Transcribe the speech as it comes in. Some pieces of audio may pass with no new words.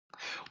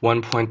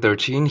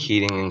1.13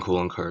 Heating and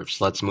cooling curves.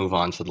 Let's move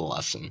on to the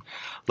lesson.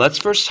 Let's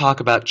first talk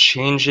about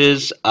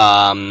changes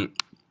and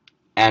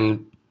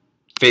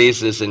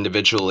phases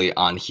individually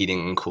on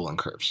heating and cooling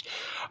curves.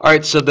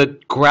 Alright, so the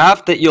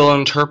graph that you'll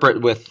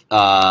interpret with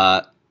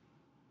a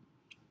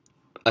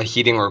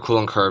heating or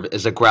cooling curve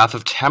is a graph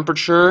of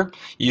temperature,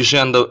 usually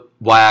on the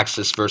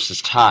y-axis,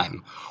 versus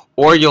time.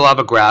 Or you'll have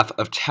a graph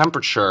of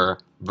temperature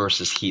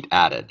versus heat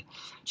added.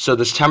 So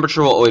this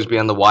temperature will always be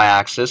on the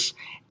y-axis,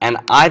 and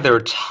either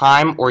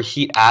time or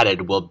heat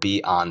added will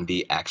be on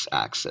the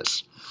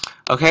x-axis.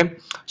 Okay,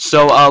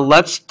 so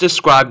let's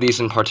describe these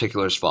in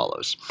particular as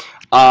follows.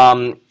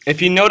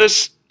 If you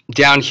notice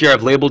down here,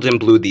 I've labeled in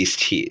blue these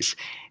T's.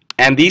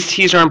 And these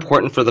T's are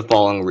important for the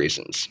following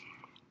reasons.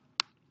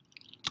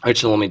 Alright,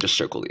 so let me just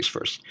circle these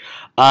first.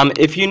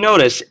 If you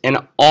notice, in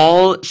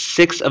all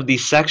 6 of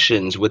these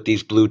sections with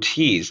these blue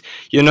T's,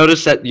 you'll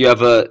notice that you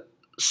have a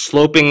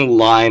sloping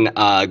line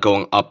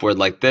going upward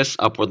like this,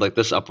 upward like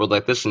this, upward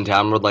like this, and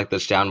downward like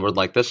this, downward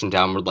like this, and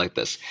downward like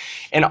this.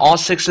 In all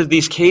 6 of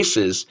these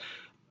cases,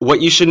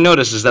 what you should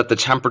notice is that the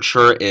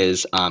temperature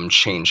is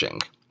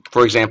changing.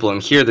 For example, in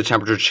here, the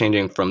temperature is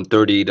changing from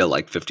 30 to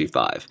like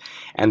 55.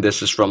 And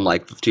this is from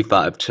like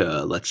 55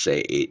 to, let's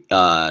say,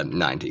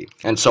 90,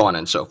 and so on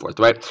and so forth,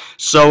 right?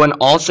 So in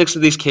all 6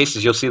 of these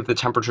cases, you'll see that the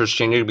temperature is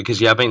changing because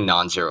you have a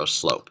non-zero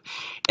slope.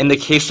 In the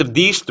case of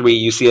these 3,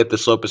 you see that the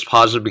slope is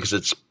positive because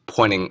it's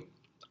pointing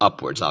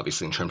upwards,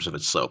 obviously, in terms of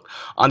its slope.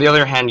 On the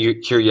other hand,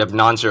 here you have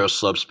non-zero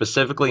slopes,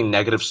 specifically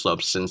negative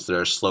slopes, since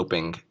they're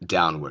sloping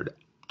downward,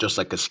 just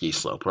like a ski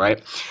slope,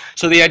 right?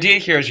 So the idea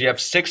here is you have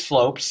 6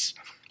 slopes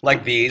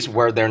like these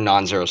where they're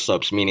non-zero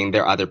slopes, meaning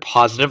they're either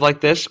positive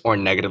like this or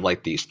negative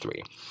like these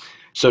 3.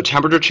 So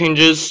temperature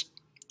changes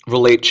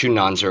relate to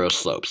non-zero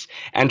slopes.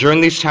 And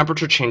during these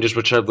temperature changes,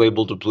 which I've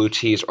labeled with blue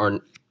T's, or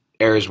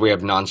areas where you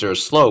have non-zero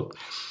slope,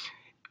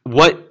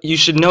 what you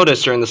should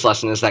notice during this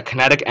lesson is that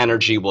kinetic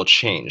energy will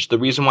change. The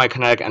reason why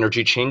kinetic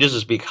energy changes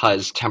is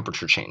because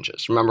temperature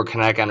changes. Remember,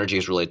 kinetic energy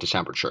is related to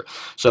temperature.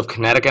 So if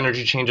kinetic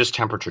energy changes,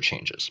 temperature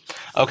changes.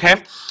 Okay?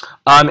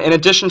 In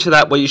addition to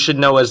that, what you should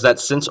know is that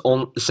since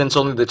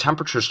only the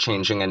temperature is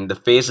changing and the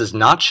phase is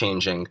not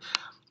changing,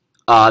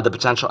 the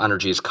potential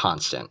energy is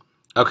constant.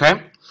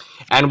 Okay?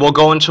 And we'll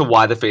go into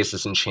why the phase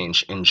doesn't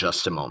change in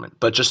just a moment.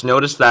 But just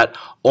notice that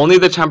only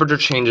the temperature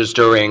changes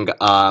during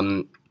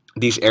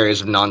these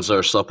areas of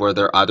non-zero slope where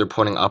they're either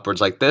pointing upwards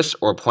like this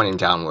or pointing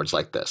downwards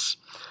like this.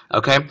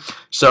 Okay,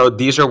 so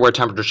these are where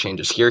temperature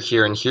changes, here,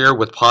 here, and here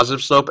with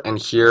positive slope, and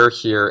here,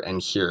 here,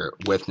 and here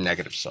with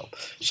negative slope.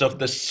 So if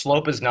the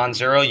slope is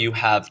non-zero, you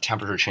have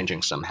temperature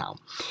changing somehow.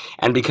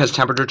 And because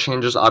temperature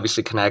changes,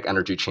 obviously kinetic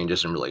energy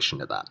changes in relation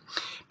to that.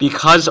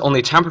 Because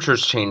only temperature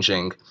is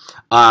changing,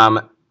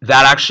 that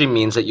actually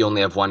means that you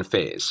only have one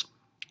phase.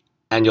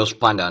 And you'll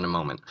find out in a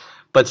moment.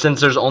 But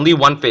since there's only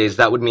one phase,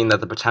 that would mean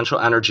that the potential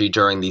energy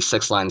during these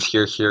 6 lines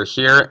here, here,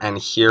 here, and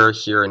here,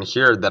 here, and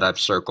here that I've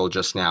circled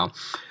just now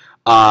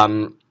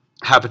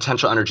have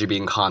potential energy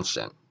being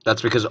constant.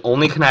 That's because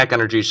only kinetic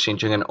energy is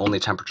changing and only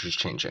temperature is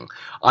changing.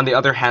 On the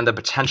other hand, the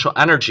potential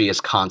energy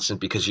is constant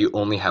because you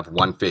only have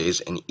one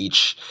phase in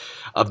each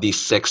of these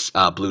 6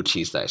 blue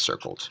T's that I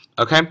circled.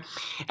 Okay?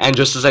 And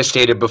just as I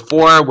stated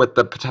before, with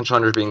the potential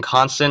energy being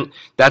constant,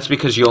 that's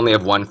because you only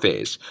have one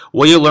phase.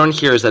 What you learn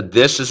here is that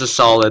this is a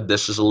solid,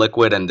 this is a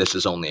liquid, and this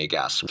is only a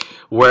gas.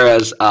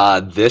 Whereas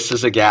this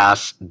is a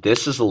gas,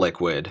 this is a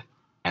liquid,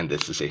 and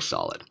this is a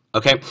solid.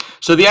 Okay,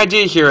 so the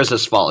idea here is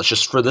as follows.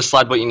 Just for this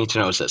slide, what you need to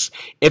know is this.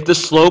 If the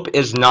slope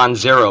is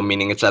non-zero,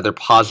 meaning it's either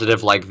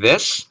positive like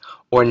this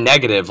or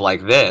negative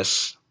like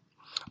this,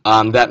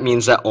 that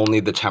means that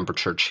only the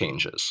temperature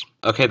changes.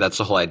 Okay, that's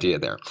the whole idea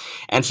there.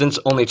 And since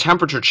only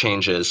temperature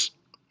changes,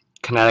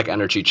 kinetic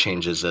energy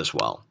changes as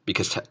well,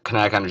 because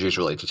kinetic energy is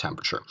related to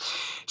temperature.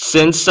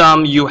 Since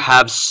you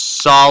have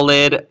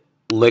solid,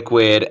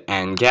 liquid,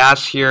 and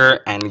gas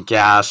here, and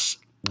gas,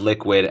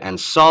 liquid, and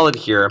solid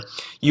here,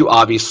 you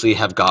obviously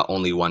have got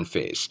only one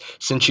phase.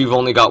 Since you've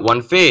only got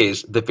one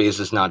phase, the phase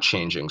is not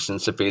changing.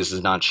 Since the phase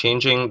is not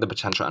changing, the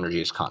potential energy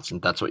is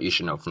constant. That's what you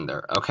should know from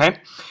there, okay?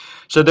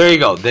 So there you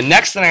go. The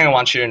next thing I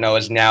want you to know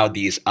is now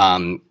these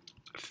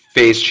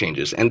phase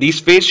changes. And these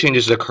phase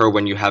changes occur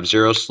when you have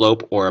zero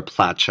slope or a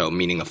plateau,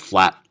 meaning a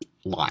flat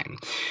line.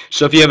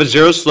 So if you have a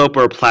zero slope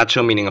or a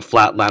plateau, meaning a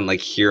flat line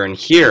like here and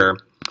here,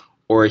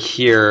 or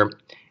here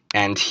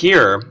and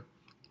here,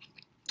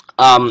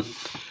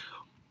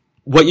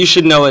 what you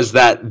should know is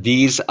that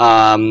these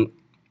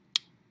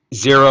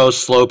zero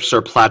slopes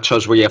or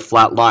plateaus where you have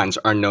flat lines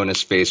are known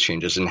as phase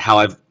changes, and how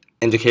I've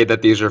indicated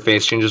that these are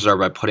phase changes are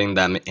by putting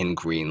them in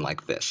green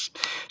like this.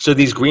 So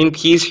these green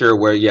P's here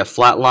where you have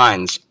flat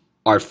lines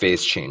are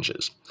phase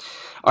changes.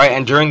 All right,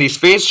 and during these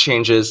phase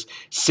changes,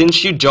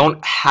 since you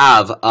don't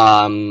have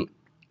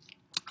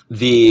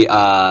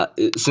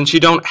since you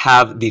don't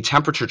have the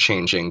temperature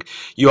changing,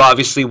 you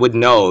obviously would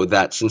know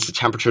that since the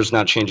temperature is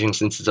not changing,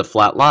 since it's a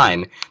flat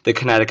line, the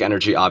kinetic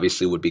energy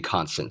obviously would be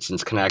constant,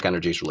 since kinetic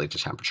energy is related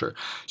to temperature.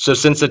 So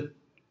since the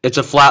it's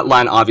a flat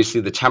line.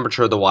 Obviously, the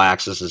temperature of the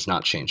y-axis is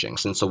not changing.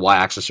 Since the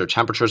y-axis or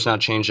temperature is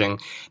not changing,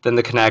 then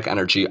the kinetic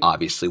energy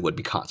obviously would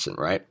be constant,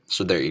 right?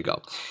 So there you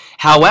go.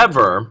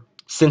 However,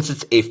 since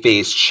it's a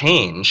phase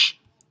change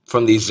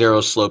from these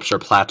zero slopes or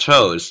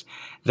plateaus,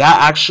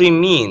 that actually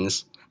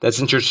means that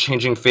since you're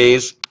changing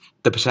phase,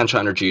 the potential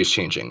energy is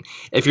changing.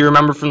 If you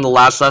remember from the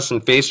last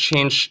lesson, phase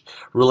change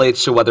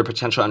relates to whether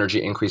potential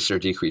energy increases or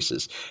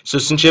decreases. So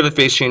since you have a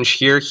phase change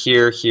here,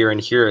 here, here, and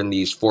here in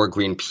these four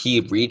green P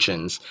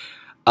regions,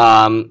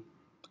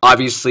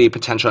 obviously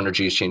potential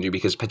energy is changing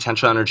because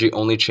potential energy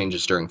only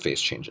changes during phase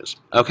changes.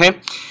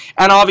 Okay?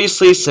 And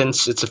obviously,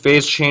 since it's a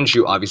phase change,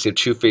 you obviously have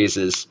two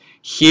phases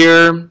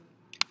here,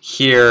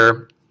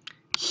 here,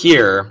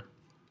 here,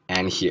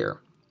 and here.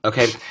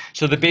 Okay,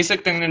 so the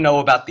basic thing to know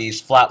about these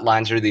flat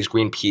lines or these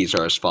green P's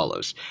are as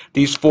follows.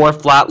 These four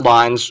flat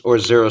lines or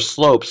zero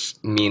slopes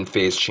mean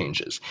phase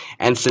changes.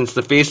 And since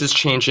the phase is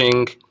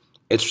changing,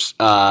 it's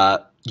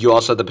you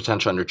also have the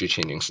potential energy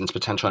changing, since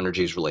potential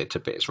energy is related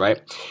to phase,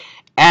 right?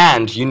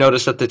 And you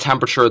notice that the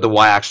temperature of the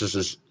y-axis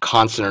is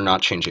constant or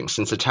not changing.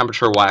 Since the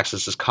temperature of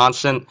y-axis is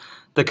constant,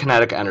 the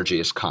kinetic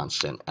energy is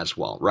constant as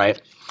well, right?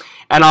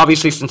 And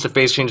obviously, since the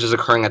phase change is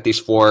occurring at these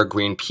four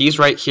green P's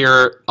right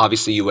here,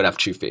 obviously you would have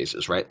two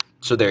phases, right?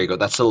 So there you go.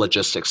 That's the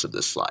logistics of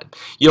this slide.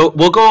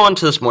 We'll go on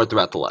to this more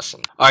throughout the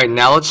lesson. All right,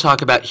 now let's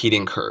talk about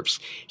heating curves.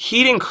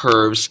 Heating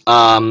curves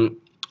are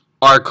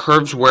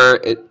curves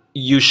where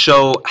you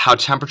show how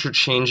temperature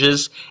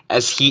changes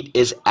as heat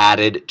is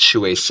added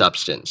to a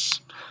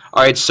substance.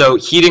 All right, so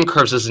heating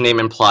curves, as the name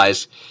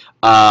implies,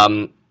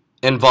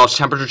 involves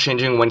temperature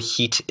changing when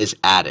heat is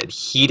added.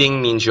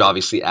 Heating means you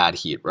obviously add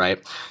heat,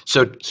 right?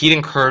 So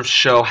heating curves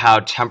show how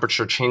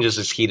temperature changes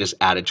as heat is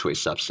added to a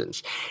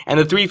substance. And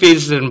the three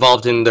phases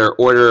involved in their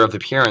order of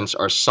appearance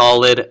are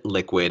solid,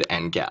 liquid,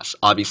 and gas.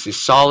 Obviously,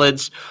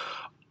 solids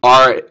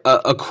are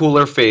a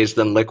cooler phase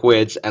than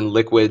liquids, and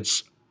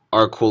liquids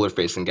are a cooler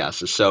phase than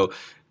gases. So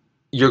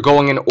you're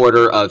going in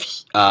order of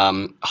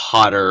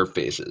hotter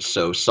phases.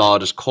 So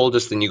solid is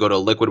coldest, then you go to a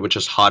liquid, which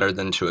is hotter,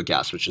 than to a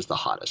gas, which is the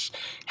hottest.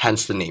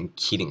 Hence the name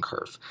heating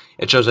curve.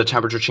 It shows that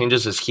temperature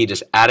changes as heat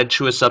is added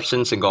to a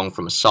substance and going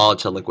from a solid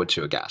to liquid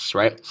to a gas,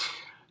 right?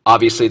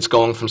 Obviously, it's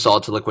going from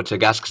solid to liquid to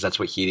gas because that's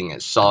what heating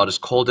is. Solid is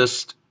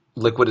coldest,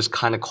 liquid is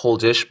kind of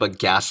coldish, but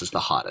gas is the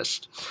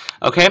hottest.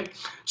 Okay,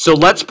 so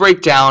let's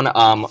break down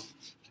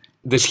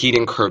this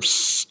heating curve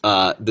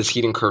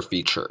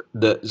feature.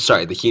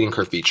 The heating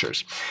curve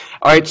features.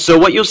 All right, so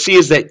what you'll see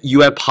is that you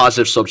have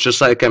positive slopes,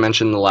 just like I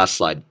mentioned in the last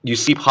slide. You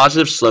see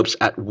positive slopes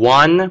at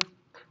 1,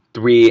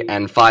 3,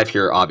 and 5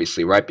 here,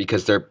 obviously, right?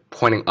 Because they're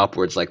pointing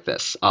upwards like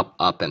this, up,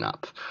 up, and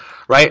up,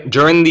 right?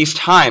 During these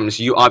times,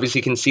 you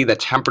obviously can see that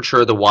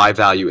temperature of the y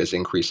value is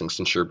increasing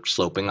since you're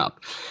sloping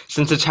up.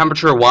 Since the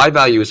temperature y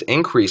value is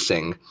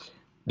increasing,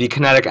 the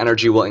kinetic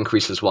energy will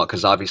increase as well,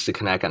 because obviously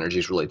kinetic energy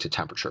is related to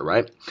temperature,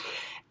 right?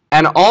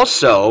 And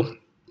also,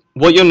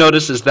 what you'll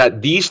notice is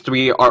that these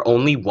three are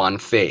only one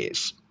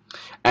phase.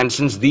 And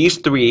since these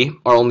three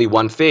are only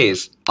one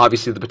phase,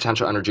 obviously the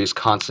potential energy is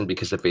constant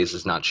because the phase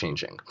is not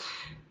changing.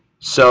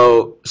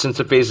 So since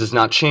the phase is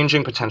not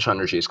changing, potential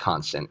energy is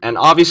constant. And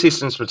obviously,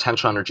 since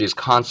potential energy is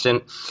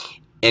constant,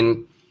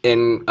 in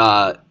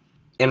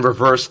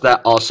reverse,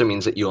 that also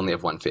means that you only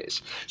have one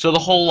phase. So the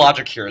whole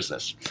logic here is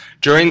this.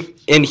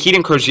 In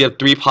heating curves, you have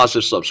three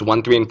positive slopes,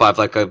 1, 3, and 5,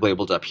 like I've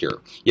labeled up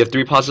here. You have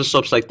three positive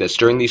slopes like this.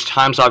 During these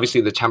times,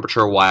 obviously, the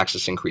temperature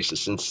y-axis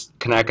increases. Since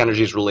kinetic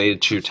energy is related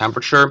to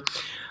temperature,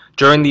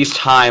 during these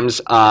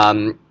times,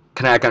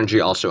 kinetic energy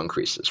also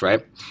increases,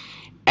 right?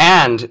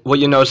 And what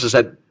you notice is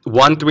that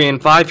 1, 3,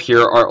 and 5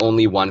 here are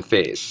only one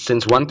phase.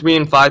 Since 1, 3,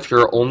 and 5 here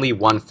are only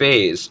one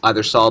phase,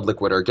 either solid,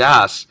 liquid, or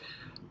gas,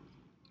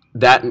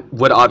 that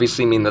would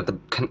obviously mean that the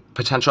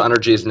potential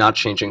energy is not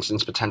changing,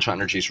 since potential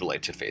energy is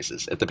related to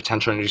phases. If the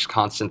potential energy is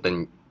constant,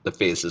 then the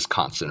phase is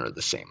constant or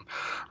the same,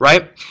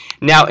 right?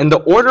 Now, in the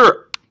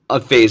order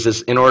of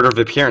phases, in order of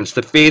appearance,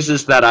 the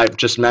phases that I've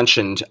just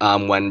mentioned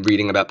when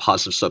reading about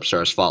positive slopes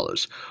are as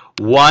follows.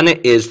 1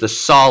 is the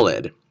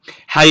solid.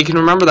 How you can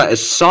remember that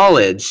is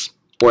solids,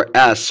 or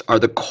S, are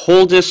the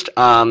coldest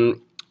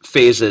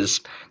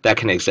phases that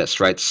can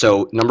exist, right?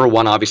 So number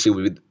 1 obviously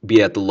would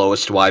be at the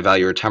lowest y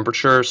value or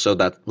temperature, so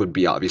that would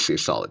be obviously a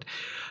solid.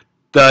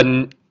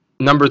 The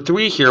number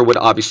 3 here would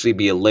obviously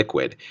be a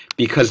liquid,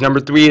 because number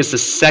 3 is the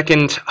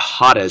second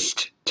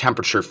hottest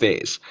temperature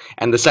phase.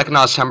 And the second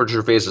hottest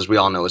temperature phase, as we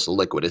all know, is a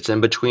liquid. It's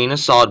in between a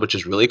solid, which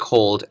is really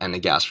cold, and a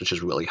gas, which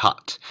is really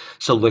hot.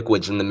 So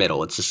liquid's in the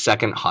middle. It's the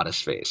second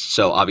hottest phase.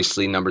 So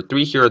obviously number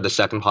 3 here, the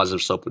second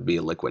positive slope would be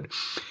a liquid.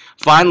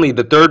 Finally,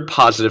 the third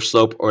positive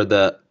slope, or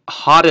the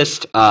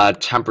hottest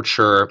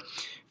temperature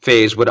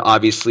phase, would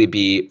obviously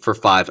be, for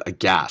 5, a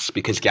gas,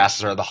 because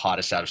gases are the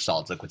hottest out of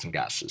solids, liquids, and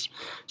gases.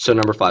 So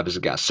number 5 is a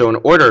gas. So in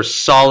order,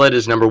 solid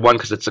is number 1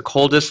 because it's the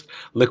coldest,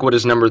 liquid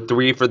is number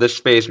 3 for this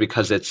phase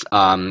because it's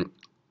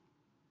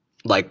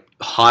like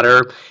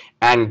hotter,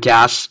 and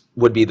gas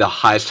would be the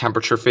highest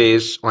temperature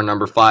phase, or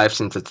number 5,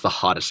 since it's the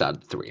hottest out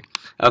of the 3.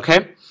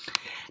 Okay?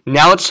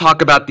 Now let's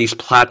talk about these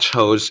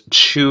plateaus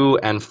 2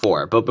 and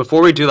 4. But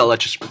before we do that,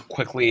 let's just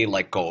quickly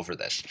go over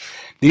this.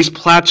 These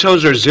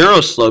plateaus or zero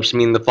slopes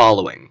mean the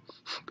following.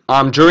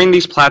 During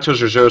these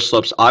plateaus or zero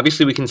slopes,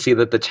 obviously we can see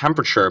that the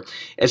temperature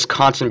is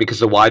constant because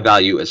the y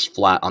value is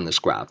flat on this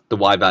graph. The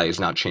y value is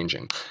not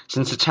changing.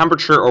 Since the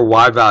temperature or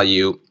y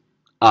value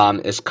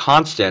is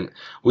constant,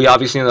 we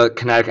obviously know that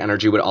kinetic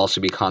energy would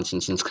also be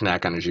constant since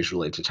kinetic energy is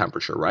related to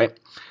temperature, right?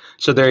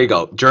 So there you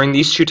go. During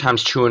these 2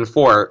 times 2 and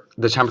 4,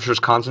 the temperature is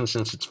constant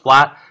since it's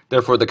flat,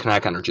 therefore the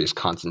kinetic energy is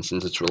constant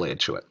since it's related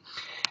to it.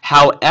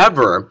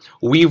 However,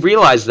 we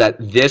realize that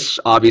this,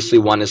 obviously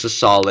 1 is a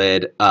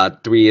solid,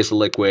 3 is a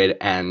liquid,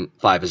 and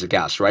 5 is a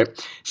gas, right?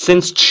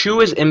 Since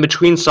 2 is in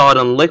between solid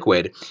and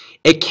liquid,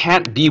 it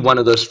can't be one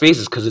of those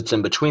phases because it's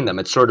in between them.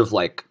 It's sort of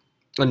like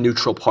a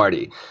neutral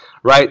party,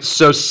 right?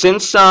 So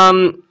since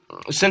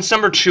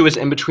number 2 is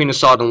in between a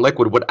solid and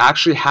liquid, what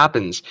actually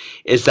happens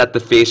is that the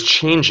phase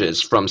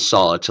changes from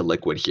solid to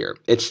liquid here.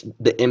 It's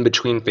the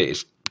in-between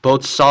phase.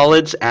 Both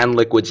solids and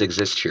liquids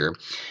exist here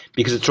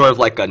because it's sort of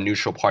like a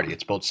neutral party.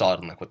 It's both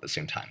solid and liquid at the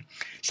same time.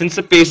 Since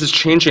the phase is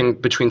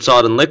changing between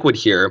solid and liquid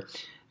here,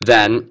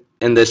 then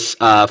in this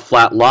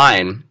flat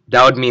line,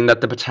 that would mean that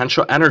the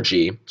potential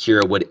energy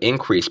here would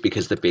increase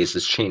because the phase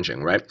is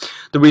changing, right?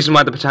 The reason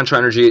why the potential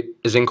energy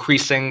is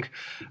increasing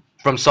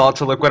from solid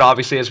to liquid,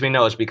 obviously, as we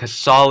know, is because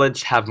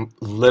solids have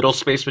little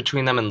space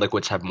between them and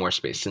liquids have more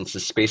space. Since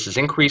the space is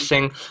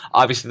increasing,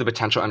 obviously the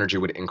potential energy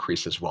would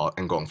increase as well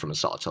and going from a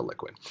solid to a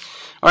liquid.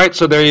 All right,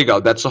 so there you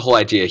go. That's the whole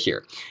idea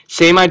here.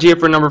 Same idea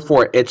for number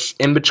 4. It's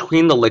in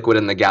between the liquid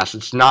and the gas.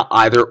 It's not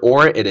either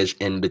or, it is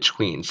in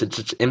between. Since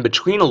it's in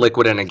between a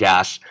liquid and a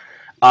gas,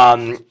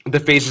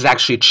 the phase is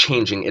actually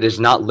changing. It is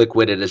not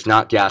liquid, it is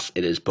not gas,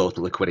 it is both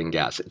liquid and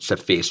gas. It's a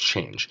phase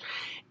change.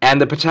 And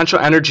the potential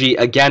energy,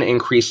 again,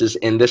 increases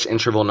in this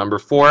interval number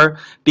 4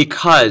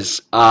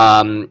 because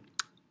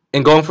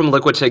in going from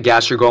liquid to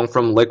gas, you're going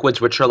from liquids,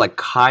 which are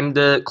kind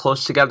of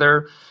close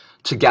together,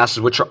 to gases,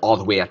 which are all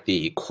the way at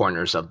the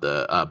corners of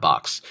the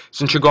box.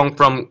 Since you're going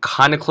from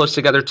kind of close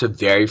together to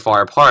very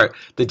far apart,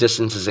 the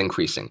distance is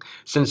increasing.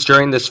 Since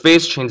during this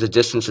phase change, the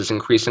distance is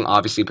increasing,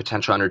 obviously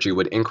potential energy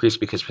would increase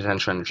because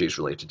potential energy is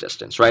related to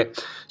distance,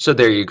 right? So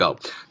there you go.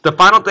 The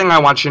final thing I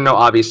want you to know,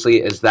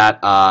 obviously, is that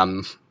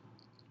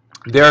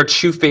there are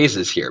 2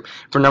 phases here.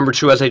 For number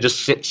 2, as I just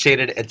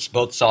stated, it's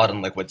both solid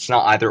and liquid. It's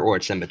not either or,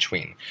 it's in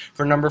between.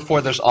 For number 4,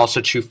 there's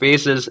also 2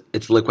 phases.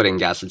 It's liquid and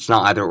gas. It's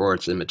not either or,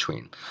 it's in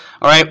between.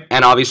 All right,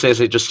 and obviously,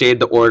 as I just stated,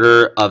 the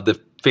order of the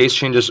phase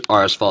changes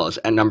are as follows.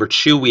 At number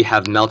 2, we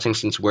have melting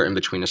since we're in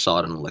between a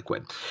solid and a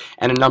liquid.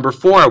 And in number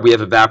 4, we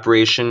have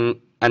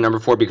evaporation at number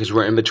 4 because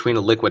we're in between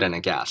a liquid and a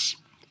gas.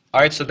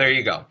 All right, so there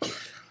you go.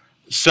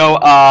 So,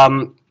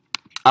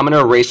 I'm going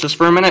to erase this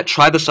for a minute.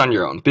 Try this on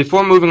your own.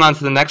 Before moving on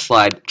to the next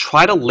slide,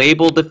 try to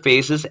label the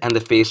phases and the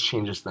phase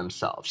changes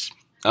themselves.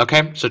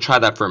 Okay, so try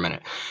that for a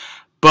minute.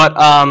 But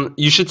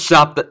you should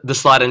stop the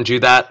slide and do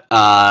that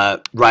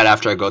right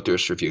after I go through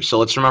this review. So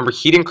let's remember,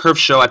 heating curves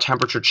show how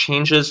temperature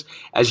changes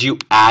as you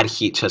add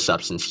heat to a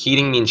substance.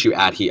 Heating means you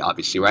add heat,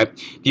 obviously, right?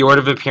 The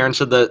order of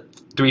appearance of the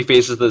 3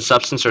 phases of the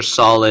substance are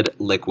solid,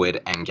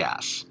 liquid, and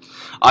gas.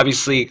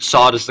 Obviously,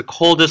 solid is the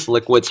coldest,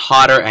 liquid's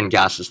hotter, and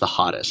gas is the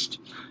hottest.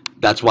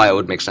 That's why it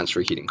would make sense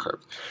for a heating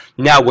curve.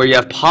 Now, where you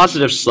have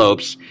positive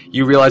slopes,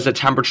 you realize the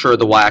temperature of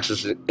the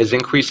y-axis is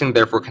increasing,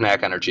 therefore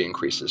kinetic energy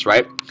increases,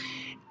 right?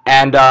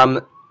 And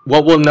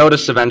what we'll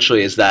notice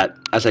eventually is that,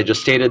 as I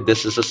just stated,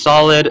 this is a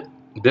solid,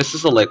 this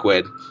is a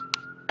liquid,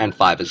 and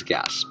 5 is a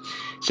gas.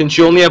 Since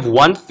you only have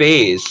 1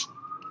 phase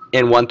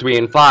in 1, 3,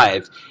 and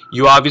 5,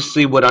 you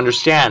obviously would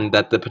understand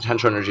that the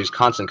potential energy is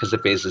constant because the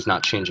phase is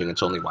not changing.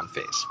 It's only 1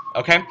 phase.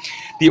 Okay?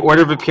 The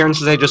order of appearance,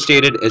 as I just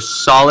stated, is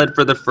solid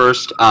for the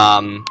first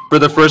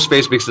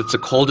phase because it's the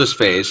coldest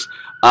phase.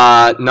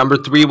 Number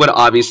 3 would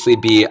obviously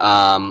be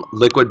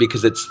liquid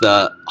because it's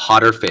the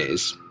hotter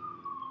phase,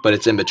 but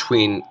it's in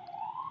between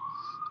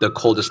the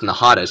coldest and the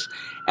hottest.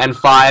 And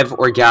 5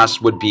 or gas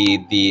would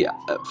be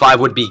 5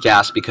 would be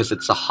gas because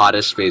it's the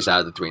hottest phase out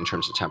of the 3 in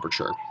terms of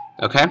temperature.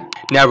 Okay.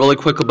 Now, really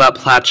quick about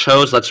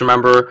plateaus. Let's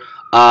remember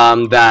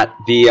that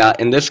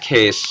in these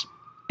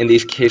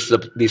cases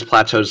of these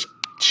plateaus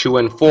 2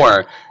 and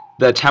 4,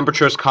 the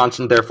temperature is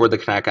constant, therefore the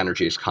kinetic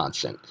energy is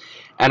constant.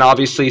 And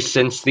obviously,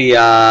 since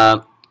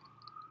the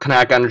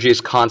kinetic energy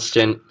is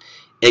constant,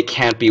 it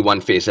can't be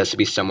 1 phase. It has to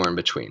be somewhere in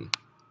between.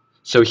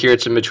 So here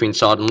it's in between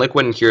solid and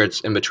liquid, and here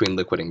it's in between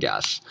liquid and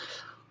gas.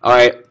 All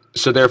right.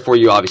 So therefore,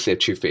 you obviously have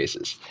 2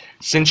 phases.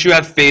 Since you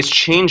have phase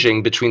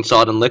changing between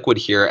solid and liquid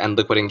here and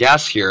liquid and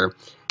gas here,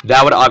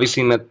 that would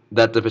obviously mean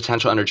that the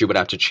potential energy would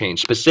have to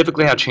change.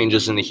 Specifically, how it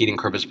changes in the heating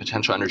curve is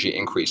potential energy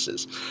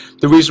increases.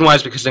 The reason why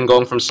is because in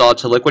going from solid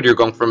to liquid, you're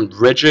going from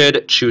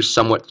rigid to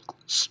somewhat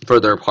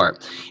further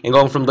apart. In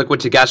going from liquid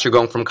to gas, you're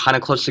going from kind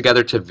of close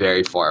together to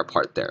very far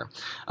apart there.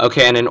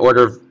 Okay, and in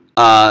order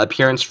of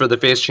appearance for the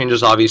phase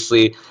changes,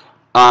 obviously,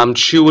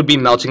 2 would be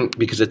melting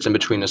because it's in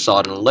between a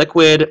solid and a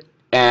liquid,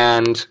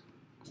 and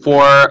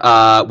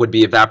 4 would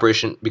be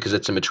evaporation because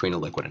it's in between a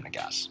liquid and a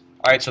gas.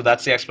 All right, so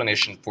that's the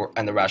explanation for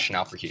and the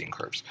rationale for heating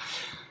curves.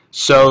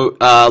 So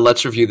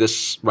let's review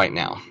this right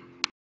now.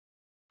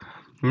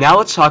 Now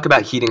let's talk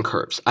about heating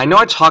curves. I know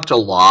I talked a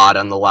lot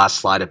on the last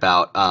slide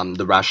about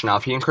the rationale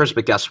of heating curves,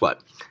 but guess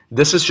what?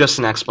 This is just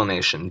an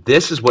explanation.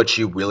 This is what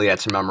you really had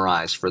to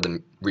memorize for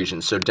the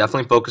region. So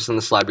definitely focus on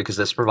the slide because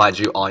this provides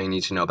you all you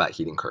need to know about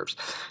heating curves.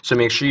 So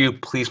make sure you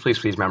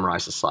please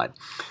memorize the slide.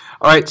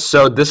 All right,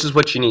 so this is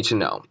what you need to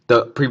know.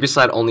 The previous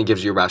slide only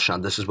gives you a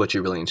rationale. This is what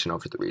you really need to know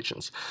for the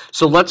regions.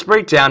 So let's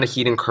break down a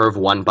heating curve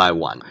one by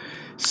one.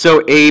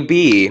 So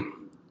AB,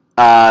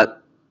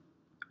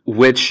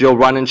 which you'll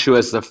run into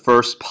as the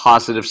first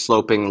positive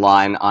sloping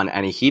line on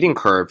any heating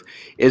curve,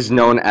 is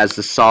known as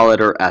the solid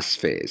or S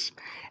phase.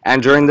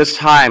 And during this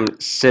time,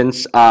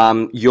 since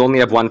you only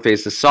have one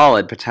phase, the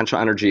solid, potential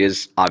energy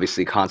is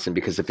obviously constant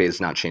because the phase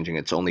is not changing.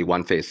 It's only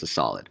one phase, the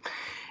solid.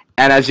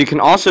 And as you can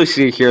also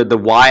see here, the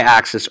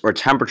y-axis or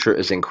temperature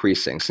is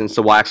increasing. Since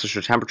the y-axis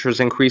or temperature is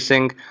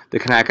increasing, the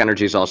kinetic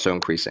energy is also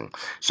increasing.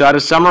 So to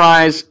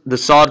summarize, the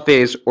solid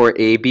phase, or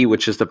AB,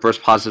 which is the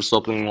first positive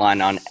sloping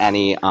line on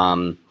any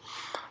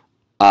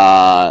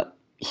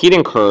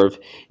heating curve,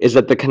 is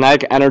that the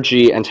kinetic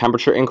energy and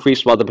temperature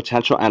increase while the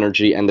potential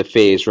energy and the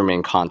phase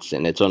remain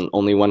constant. It's on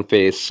only one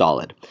phase,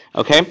 solid.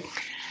 Okay.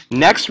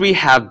 Next we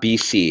have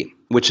BC,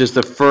 which is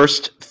the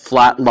first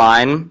flat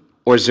line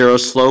or zero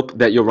slope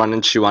that you'll run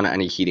into on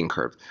any heating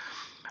curve.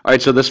 All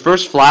right, so this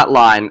first flat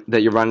line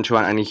that you run into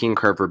on any heating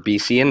curve, or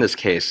BC in this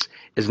case,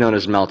 is known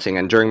as melting.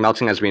 And during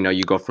melting, as we know,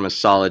 you go from a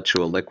solid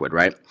to a liquid,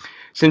 right?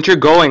 Since you're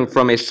going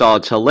from a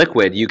solid to a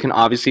liquid, you can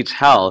obviously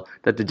tell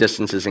that the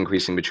distance is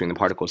increasing between the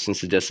particles.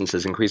 Since the distance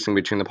is increasing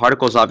between the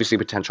particles, obviously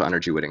potential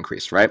energy would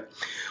increase, right?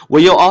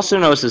 What you'll also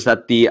notice is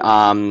that the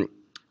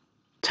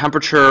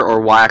temperature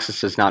or y-axis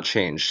does not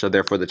change, so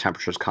therefore the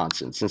temperature is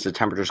constant. Since the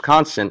temperature is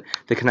constant,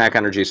 the kinetic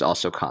energy is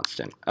also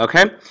constant.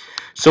 Okay?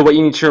 So what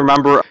you need to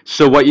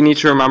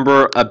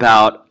remember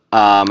about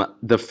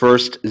the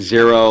first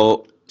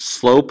zero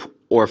slope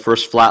or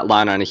first flat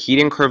line on a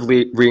heating curve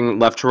reading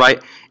left to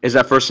right is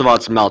that first of all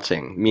it's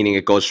melting, meaning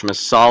it goes from a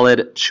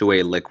solid to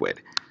a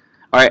liquid.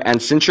 All right,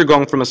 and since you're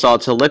going from a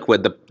solid to a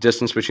liquid, the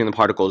distance between the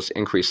particles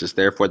increases,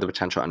 therefore the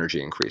potential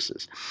energy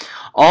increases.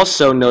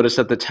 Also, notice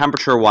that the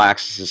temperature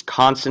y-axis is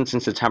constant.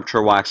 Since the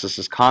temperature y-axis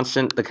is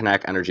constant, the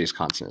kinetic energy is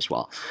constant as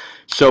well.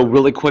 So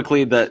really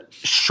quickly, the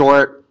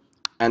short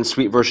and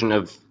sweet version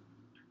of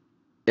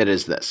it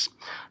is this.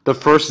 The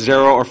first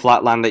zero or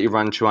flat line that you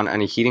run into on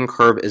any heating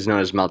curve is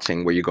known as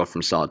melting, where you go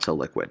from solid to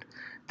liquid.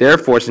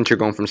 Therefore, since you're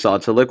going from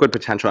solid to liquid,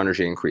 potential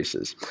energy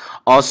increases.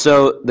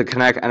 Also, the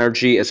kinetic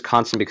energy is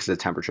constant because the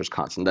temperature is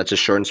constant. That's a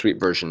short and sweet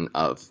version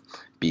of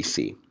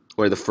BC,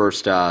 or the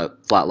first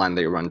flat line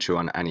that you run into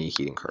on any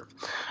heating curve.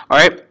 All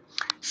right,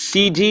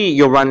 CD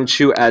you'll run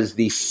into as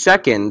the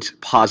second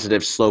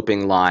positive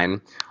sloping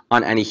line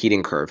on any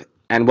heating curve.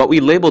 And what we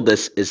labeled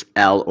this is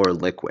L, or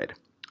liquid.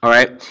 All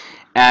right.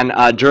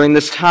 And during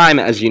this time,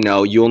 as you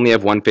know, you only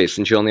have one phase.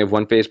 Since you only have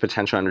one phase,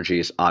 potential energy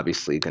is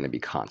obviously going to be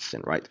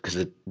constant, right?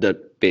 Because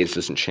the phase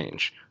doesn't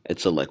change.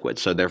 It's a liquid,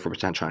 so therefore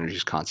potential energy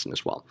is constant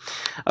as well.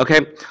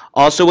 Okay.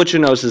 Also, what you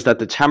notice is that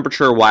the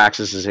temperature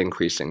y-axis is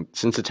increasing.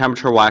 Since the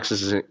temperature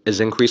y-axis is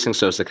increasing,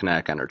 so is the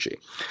kinetic energy.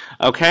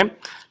 Okay.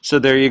 So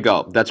there you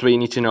go. That's what you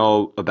need to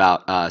know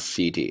about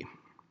CD.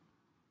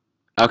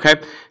 Okay,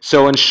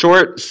 so in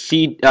short,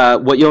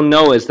 what you'll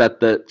know is that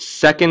the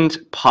second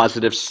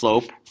positive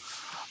slope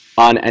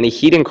on any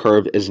heating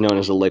curve is known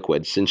as a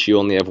liquid. Since you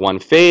only have one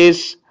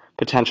phase,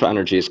 potential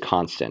energy is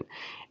constant.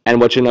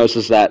 And what you'll notice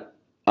is that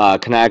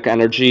kinetic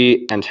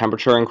energy and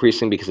temperature are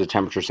increasing because the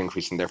temperature is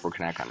increasing, therefore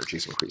kinetic energy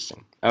is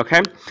increasing.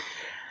 Okay?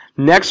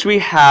 Next we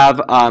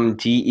have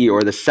DE,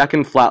 or the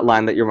second flat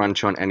line that you run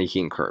to on any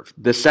heating curve.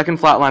 The second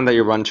flat line that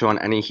you run to on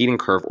any heating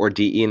curve, or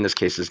DE in this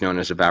case, is known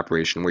as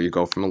evaporation, where you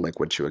go from a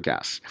liquid to a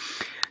gas.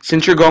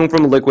 Since you're going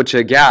from a liquid to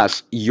a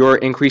gas, you're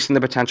increasing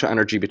the potential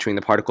energy between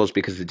the particles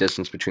because the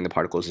distance between the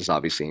particles is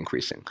obviously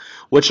increasing.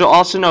 What you'll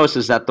also notice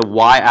is that the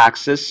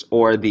y-axis,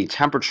 or the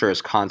temperature, is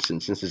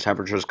constant. Since the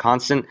temperature is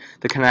constant,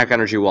 the kinetic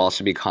energy will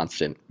also be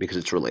constant because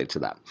it's related to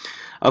that.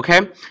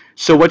 Okay,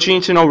 so what you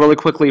need to know really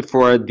quickly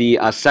for the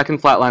second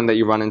flat line that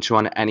you run into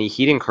on any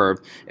heating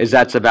curve is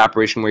that's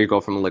evaporation, where you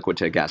go from a liquid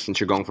to a gas. Since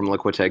you're going from a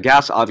liquid to a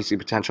gas, obviously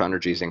potential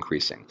energy is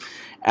increasing.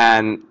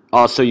 And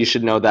also you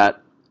should know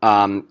that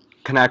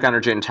kinetic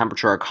energy and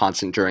temperature are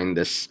constant during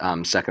this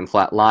second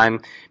flat line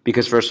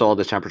because first of all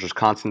the temperature is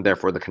constant,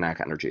 therefore the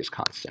kinetic energy is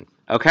constant.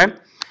 Okay?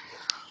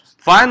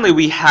 Finally,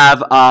 we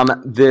have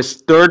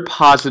this third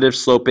positive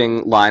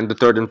sloping line, the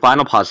third and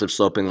final positive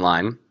sloping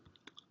line,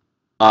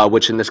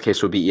 which in this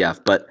case would be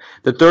EF. But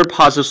the third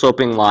positive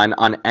sloping line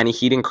on any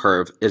heating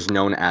curve is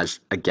known as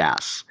a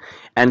gas.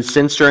 And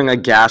since during a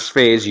gas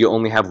phase you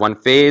only have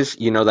one phase,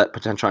 you know that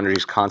potential energy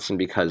is constant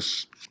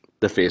because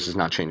the phase is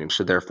not changing,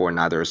 so therefore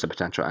neither is the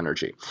potential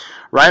energy,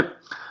 right?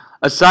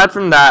 Aside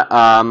from that,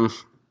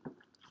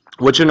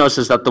 what you notice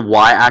is that the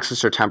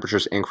y-axis or temperature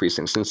is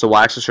increasing. Since the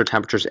y-axis or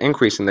temperature is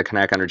increasing, the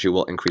kinetic energy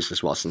will increase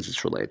as well since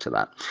it's related to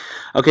that.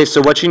 Okay,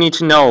 so what you need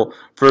to know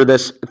for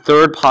this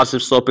third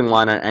positive sloping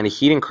line on any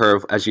heating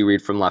curve, as you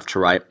read from left to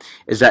right,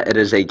 is that it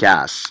is a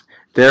gas.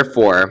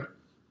 Therefore,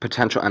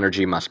 potential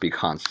energy must be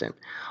constant.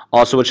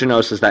 Also, what you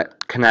notice is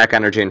that kinetic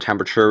energy and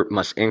temperature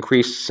must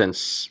increase.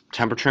 Since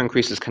temperature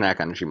increases,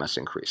 kinetic energy must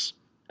increase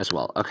as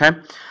well, okay?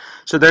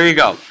 So there you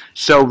go.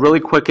 So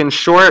really quick and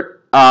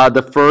short,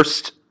 the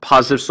first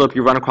positive slope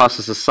you run across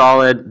is a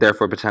solid,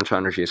 therefore potential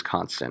energy is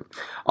constant.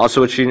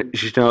 Also, what you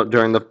should know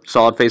during the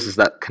solid phase is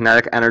that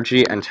kinetic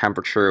energy and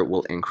temperature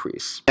will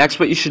increase. Next,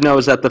 what you should know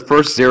is that the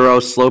first zero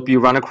slope you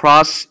run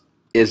across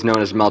is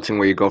known as melting,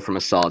 where you go from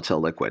a solid to a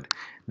liquid.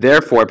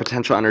 Therefore,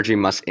 potential energy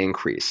must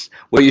increase.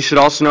 What you should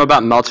also know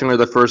about melting, or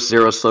the first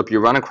zero slope you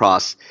run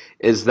across,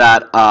 is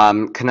that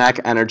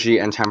kinetic energy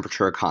and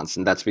temperature are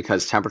constant. That's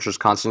because temperature is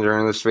constant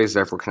during this phase,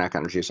 therefore kinetic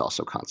energy is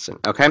also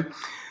constant, okay?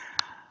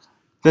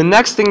 The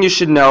next thing you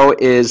should know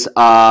is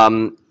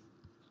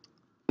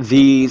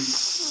the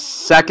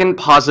second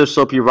positive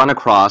slope you run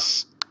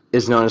across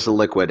is known as a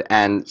liquid,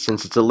 and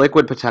since it's a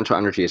liquid, potential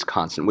energy is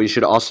constant. What you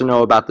should also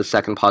know about the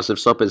second positive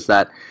slope is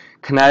that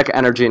kinetic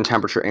energy and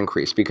temperature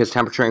increase. Because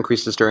temperature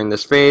increases during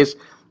this phase,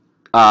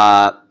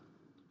 kinetic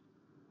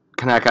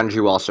energy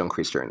will also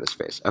increase during this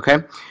phase, okay?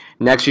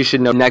 Next, you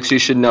should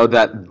know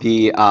that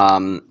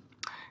the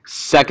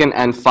second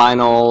and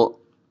final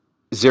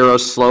zero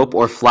slope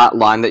or flat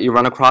line that you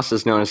run across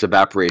is known as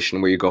evaporation,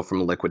 where you go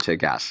from a liquid to a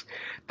gas.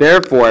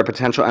 Therefore,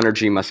 potential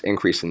energy must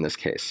increase in this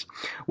case.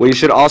 What you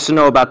should also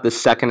know about the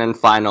second and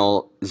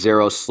final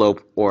zero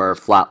slope or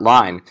flat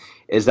line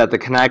is that the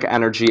kinetic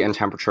energy and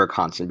temperature are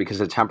constant. Because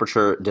the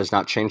temperature does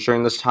not change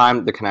during this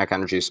time, the kinetic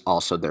energy is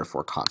also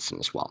therefore constant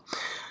as well.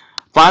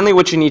 Finally,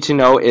 what you need to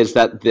know is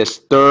that this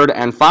third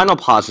and final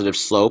positive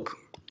slope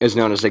is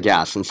known as a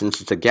gas, and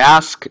since it's a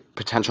gas,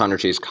 potential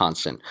energy is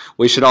constant.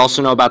 We should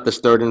also know about this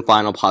third and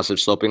final positive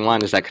sloping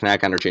line is that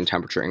kinetic energy and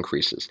temperature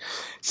increases.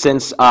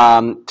 Since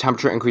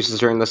temperature increases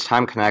during this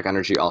time, kinetic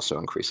energy also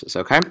increases,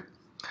 okay?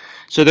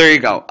 So there you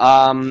go.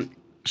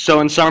 So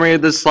in summary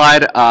of this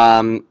slide,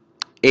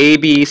 A,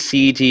 B,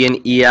 C, D,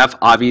 and E, F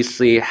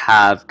obviously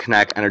have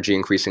kinetic energy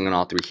increasing in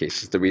all three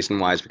cases. The reason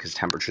why is because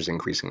temperature is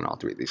increasing in all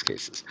three of these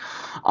cases.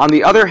 On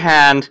the other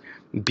hand,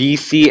 B,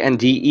 C, and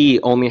D, E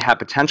only have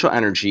potential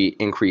energy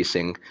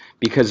increasing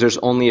because there's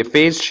only a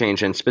phase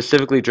change, and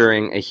specifically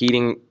during a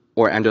heating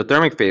or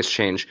endothermic phase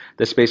change,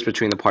 the space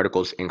between the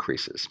particles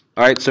increases.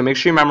 All right, so make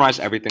sure you memorize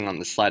everything on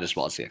this slide as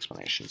well as the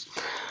explanations.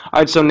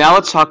 All right, so now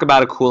let's talk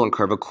about a cooling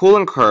curve. A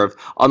cooling curve,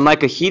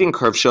 unlike a heating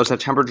curve, shows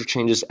that temperature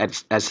changes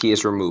as heat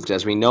is removed.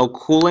 As we know,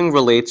 cooling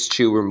relates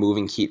to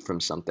removing heat from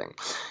something.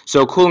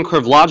 So a cooling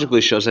curve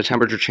logically shows that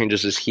temperature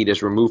changes as heat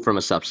is removed from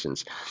a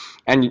substance.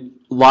 And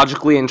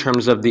logically, in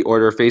terms of the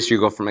order of phase, you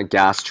go from a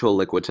gas to a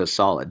liquid to a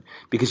solid,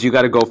 because you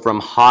got to go from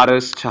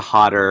hottest to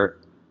hotter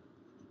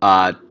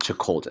to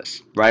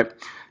coldest, right?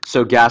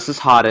 So gas is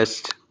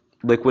hottest,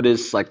 liquid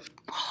is like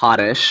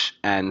hottish,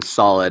 and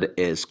solid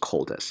is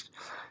coldest.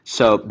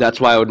 So that's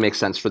why it would make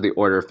sense for the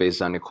order of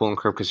phase on a cooling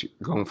curve, because you're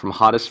going from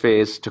hottest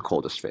phase to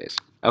coldest phase,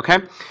 okay?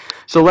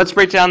 So let's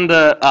break down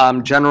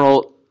the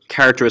general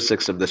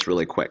characteristics of this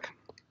really quick.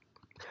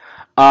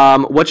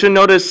 What you'll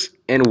notice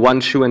in 1,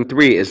 2, and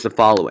 3 is the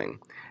following: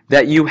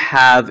 that you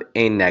have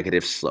a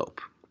negative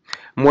slope.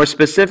 More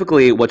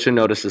specifically, what you'll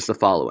notice is the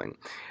following.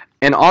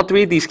 In all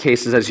three of these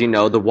cases, as you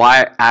know, the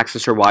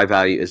y-axis or y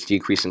value is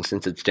decreasing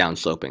since it's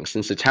downsloping.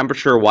 Since the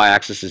temperature or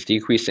y-axis is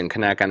decreasing,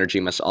 kinetic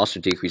energy must also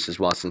decrease as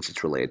well, since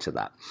it's related to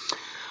that.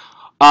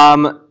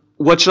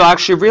 What you'll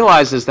actually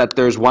realize is that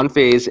there's one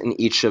phase in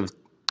each of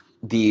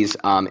these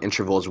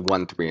intervals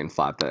 1, 3, and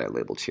 5 that I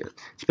labeled here.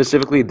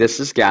 Specifically, this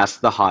is gas,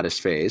 the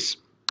hottest phase.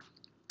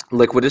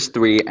 Liquid is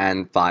 3,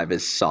 and 5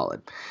 is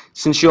solid.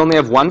 Since you only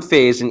have one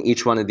phase in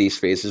each one of these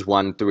phases,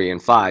 1, 3,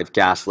 and 5,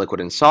 gas, liquid,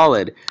 and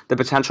solid, the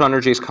potential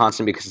energy is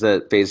constant because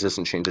the phase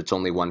doesn't change. It's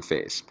only one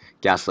phase,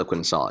 gas, liquid,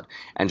 and solid.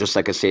 And just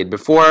like I stated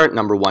before,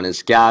 number 1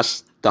 is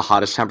gas, the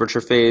hottest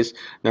temperature phase.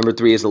 Number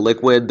 3 is a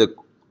liquid,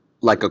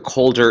 like a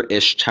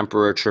colder-ish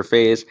temperature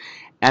phase.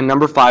 And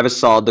number 5 is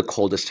solid, the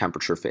coldest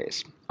temperature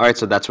phase. All right,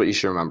 so that's what you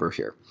should remember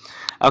here.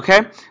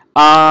 Okay,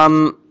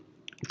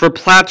 for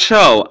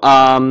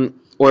plateau,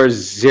 or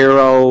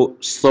zero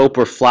slope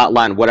or flat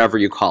line, whatever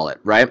you call it,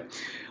 right?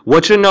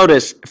 What you'll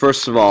notice,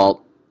 first of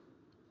all,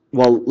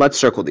 well, let's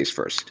circle these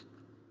first.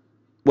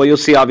 What you'll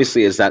see,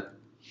 obviously, is that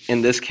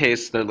in this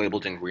case, they're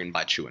labeled in green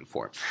by 2 and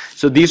 4.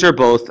 So these are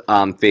both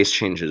phase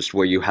changes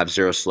where you have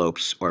zero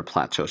slopes or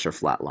plateaus or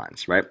flat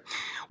lines, right?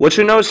 What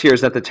you'll notice here is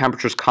that the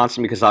temperature is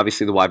constant because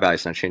obviously the y value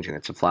is not changing.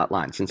 It's a flat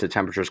line. Since the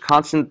temperature is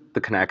constant,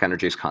 the kinetic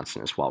energy is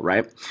constant as well,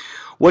 right?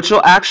 What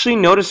you'll actually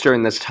notice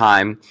during this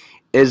time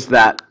is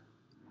that,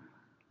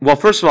 well,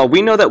 first of all,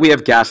 we know that we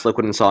have gas,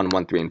 liquid, and solid in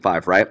 1, 3, and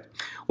 5, right?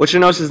 What you'll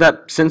notice is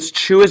that since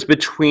 2 is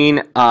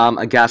between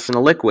a gas and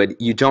a liquid,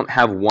 you don't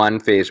have one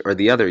phase or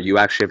the other. You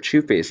actually have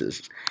two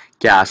phases,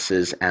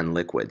 gases and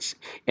liquids.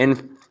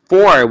 In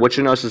 4, what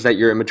you'll notice is that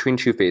you're in between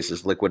two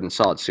phases, liquid and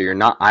solid. So you're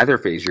not either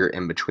phase, you're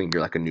in between. You're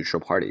like a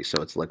neutral party.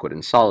 So it's liquid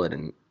and solid,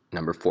 and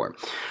number 4,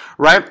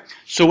 right?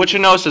 So what you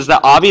notice is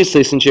that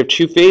obviously since you have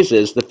two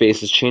phases, the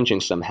phase is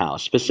changing somehow.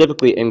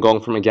 Specifically, in going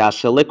from a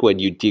gas to a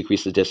liquid, you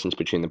decrease the distance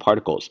between the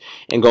particles.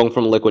 In going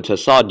from a liquid to a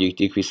solid, you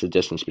decrease the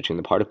distance between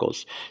the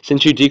particles.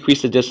 Since you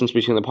decrease the distance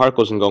between the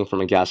particles in going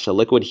from a gas to a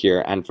liquid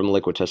here and from a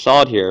liquid to a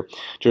solid here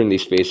during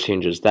these phase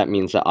changes, that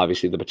means that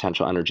obviously the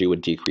potential energy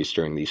would decrease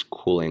during these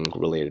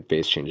cooling-related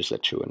phase changes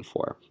at 2 and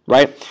 4,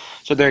 right?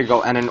 So there you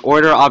go. And in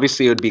order,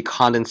 obviously, it would be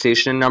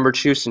condensation in number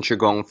 2 since you're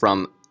going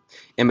from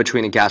in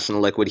between a gas and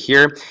a liquid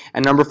here.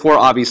 And number 4,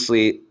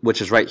 obviously, which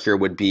is right here,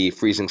 would be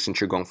freezing since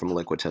you're going from a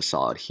liquid to a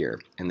solid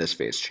here in this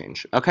phase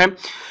change. Okay?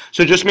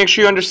 So just make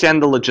sure you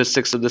understand the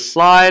logistics of this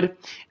slide.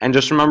 And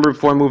just remember,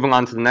 before moving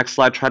on to the next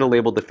slide, try to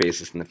label the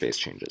phases and the phase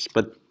changes.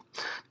 But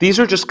these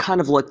are just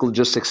kind of like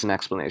logistics and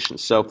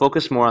explanations. So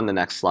focus more on the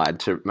next slide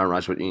to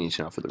memorize what you need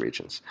to know for the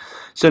regions.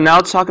 So now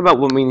let's talk about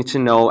what we need to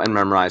know and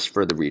memorize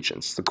for the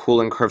regions. The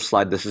cooling curve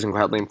slide, this is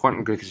incredibly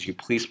important because you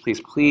please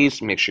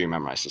make sure you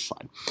memorize this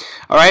slide.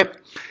 All right?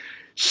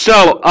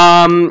 So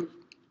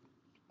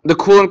the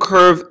cooling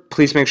curve,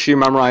 please make sure you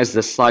memorize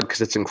this slide because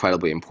it's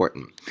incredibly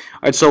important. All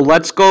right, so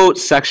let's go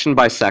section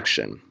by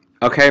section.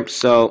 Okay,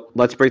 so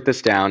let's break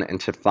this down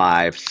into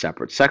 5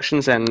 separate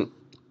sections and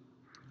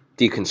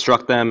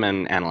deconstruct them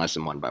and analyze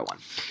them one by one.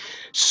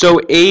 So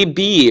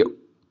AB,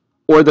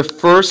 or the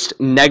first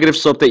negative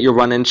slope that you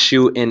run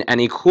into in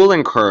any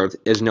cooling curve,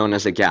 is known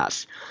as a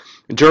gas.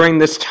 During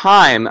this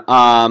time,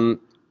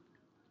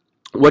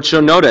 what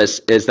you'll notice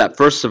is that,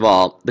 first of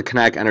all, the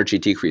kinetic energy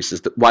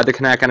decreases. Why the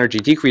kinetic energy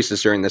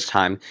decreases during this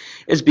time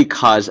is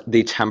because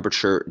the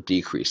temperature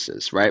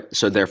decreases, right?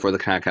 So therefore, the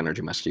kinetic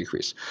energy must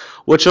decrease.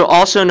 What you'll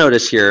also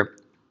notice here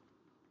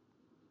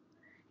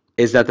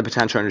is that the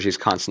potential energy is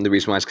constant. The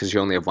reason why is because you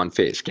only have one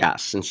phase,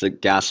 gas. Since the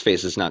gas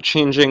phase is not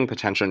changing,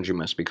 potential energy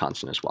must be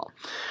constant as well,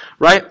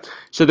 right?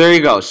 So there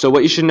you go. So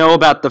what you should know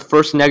about the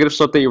first negative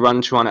slope that you run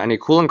into on any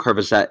cooling curve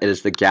is that it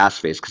is the gas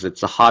phase because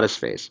it's the hottest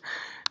phase.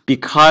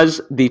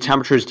 Because the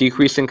temperature is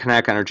decreasing,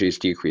 kinetic energy is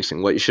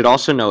decreasing. What you should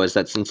also know is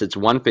that since it's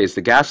one phase,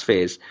 the gas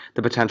phase,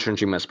 the potential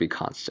energy must be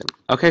constant.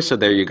 Okay, so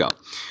there you go.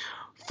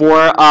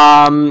 For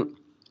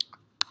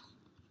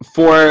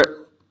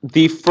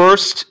the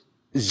first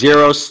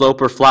zero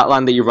slope or flat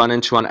line that you run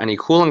into on any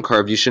cooling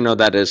curve, you should know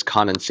that it is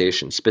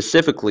condensation.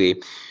 Specifically,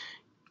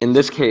 in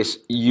this case,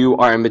 you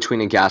are in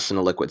between a gas and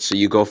a liquid. So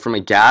you go from a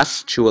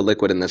gas to a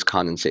liquid in this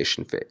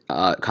condensation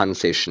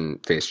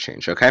phase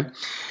change, okay?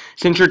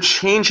 Since you're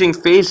changing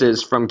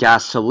phases from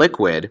gas to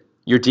liquid,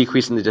 you're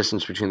decreasing the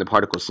distance between the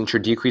particles. Since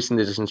you're decreasing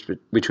the distance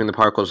between the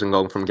particles and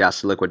going from gas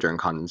to liquid during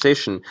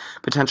condensation,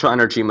 potential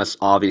energy must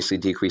obviously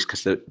decrease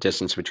because the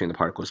distance between the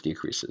particles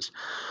decreases.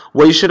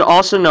 What you should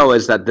also know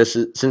is that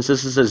since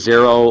this is a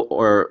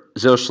zero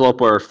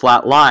slope or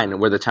flat line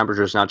where the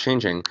temperature is not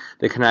changing,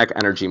 the kinetic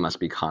energy must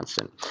be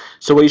constant.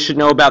 So what you should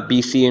know about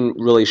BC in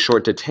really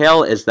short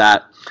detail is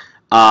that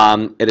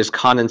it is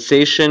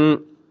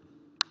condensation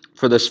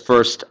for this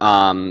first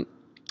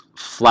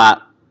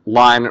flat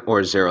line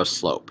or zero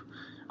slope.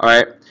 All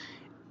right,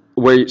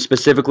 where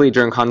specifically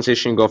during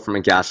condensation you go from a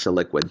gas to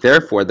liquid.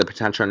 Therefore, the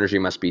potential energy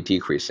must be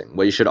decreasing.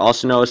 What you should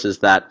also notice is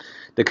that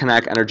the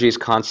kinetic energy is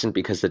constant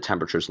because the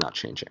temperature is not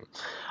changing.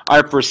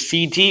 All right, for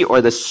CD, or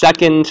the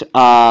second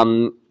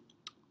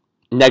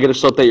negative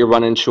slope that you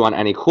run into on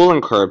any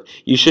cooling curve,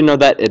 you should know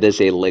that it is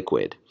a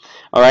liquid.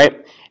 All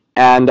right,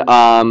 and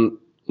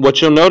what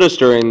you'll notice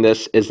during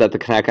this is that the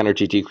kinetic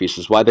energy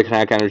decreases. Why the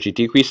kinetic energy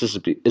decreases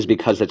is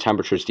because the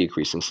temperature is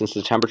decreasing. Since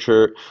the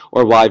temperature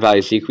or Y value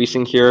is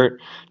decreasing here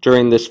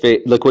during this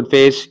liquid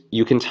phase,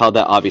 you can tell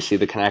that obviously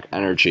the kinetic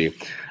energy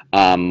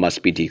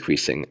must be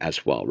decreasing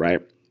as well,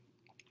 right?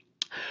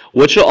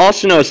 What you'll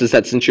also notice is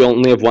that since you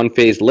only have one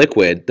phase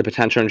liquid, the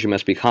potential energy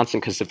must be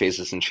constant because the phase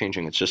isn't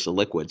changing. It's just a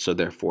liquid. So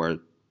therefore,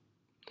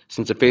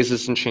 since the phase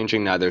isn't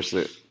changing, neither is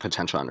the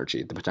potential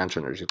energy. The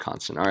potential energy is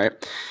constant, all right?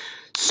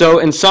 So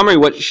in summary,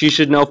 what you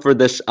should know for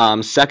this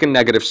second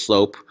negative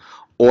slope,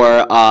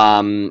 or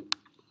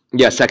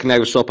second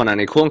negative slope on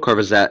any cooling curve,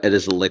 is that it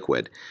is a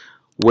liquid,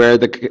 where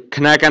the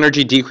kinetic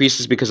energy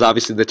decreases because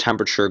obviously the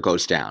temperature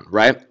goes down,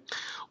 right?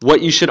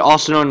 What you should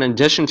also know in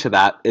addition to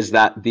that is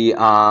that the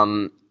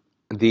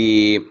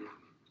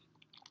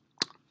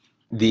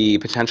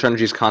potential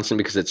energy is constant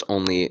because it's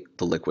only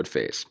the liquid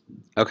phase,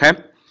 okay?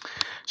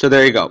 So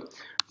there you go.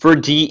 For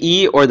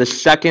DE, or the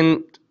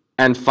second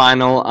and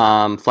final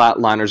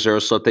flat line or zero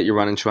slope that you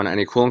run into on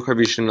any cooling curve,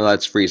 you should know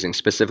that's freezing,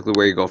 specifically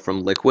where you go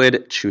from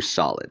liquid to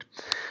solid.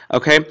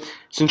 Okay,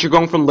 since you're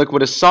going from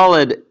liquid to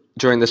solid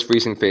during this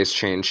freezing phase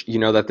change, you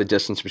know that the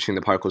distance between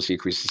the particles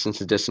decreases. Since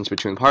the distance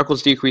between the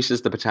particles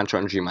decreases, the potential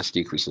energy must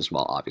decrease as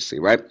well, obviously,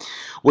 right?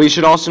 What you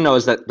should also know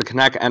is that the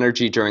kinetic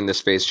energy during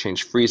this phase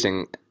change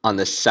freezing on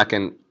this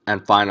second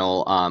and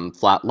final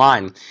flat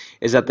line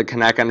is that the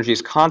kinetic energy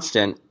is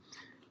constant.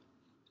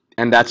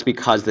 And that's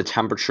because the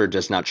temperature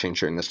does not change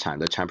during this time.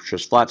 The temperature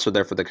is flat, so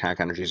therefore the kinetic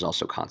energy is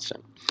also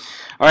constant.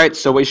 All right,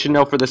 so what you should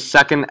know for the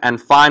second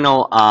and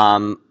final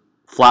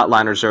flat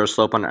line or zero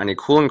slope on any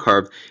cooling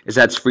curve is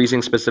that it's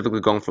freezing, specifically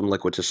going from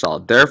liquid to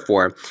solid.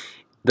 Therefore,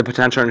 the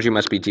potential energy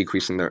must be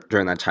decreasing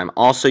during that time.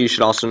 Also, you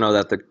should also know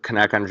that the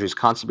kinetic energy is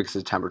constant because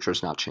the temperature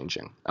is not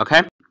changing.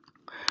 Okay?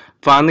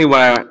 Finally, what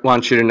I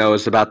want you to know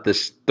is about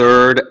this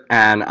third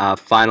and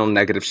final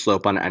negative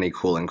slope on any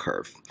cooling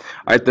curve.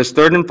 All right, this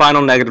third and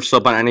final negative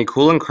slope on any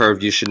cooling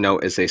curve you should know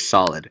is a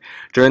solid.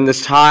 During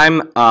this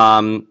time,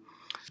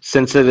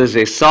 since it is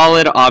a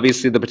solid,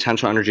 obviously the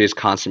potential energy is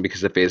constant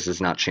because the phase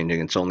is not changing.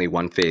 It's only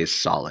one phase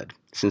solid.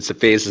 Since the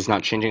phase is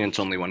not changing, it's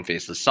only one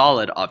phase is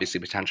solid, obviously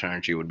potential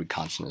energy would be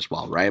constant as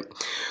well, right?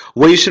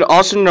 What you should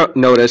also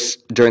notice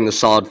during the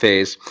solid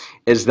phase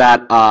is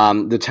that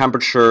the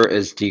temperature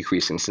is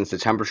decreasing. Since the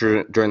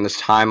temperature during this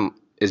time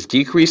is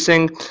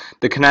decreasing,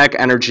 the kinetic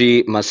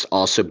energy must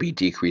also be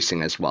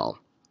decreasing as well,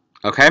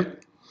 okay?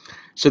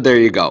 So there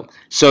you go.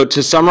 So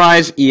to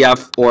summarize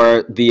EF,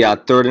 or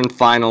the third and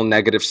final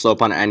negative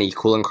slope on any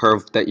cooling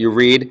curve that you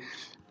read,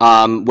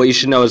 what you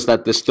should know is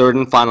that this third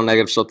and final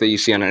negative slope that you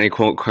see on any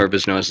cooling curve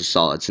is known as a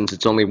solid. Since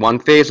it's only one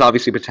phase,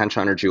 obviously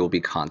potential energy will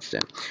be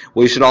constant.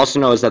 What you should also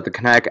know is that the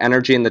kinetic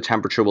energy and the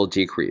temperature will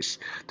decrease.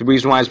 The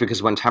reason why is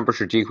because when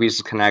temperature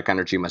decreases, kinetic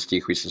energy must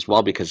decrease as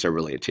well because they're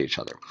related to each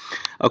other.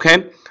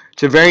 Okay?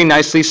 To very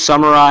nicely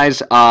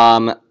summarize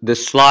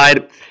this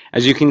slide,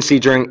 as you can see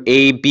during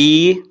A,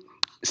 B,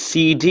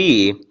 C,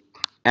 D,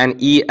 and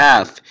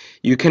EF,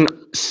 you can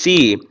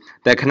see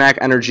that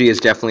kinetic energy is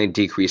definitely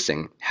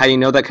decreasing. How you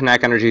know that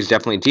kinetic energy is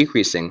definitely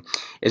decreasing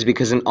is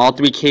because in all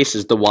three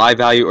cases, the Y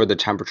value or the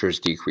temperature is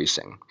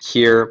decreasing.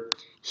 Here,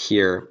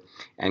 here,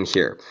 and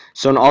here.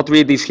 So in all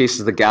three of these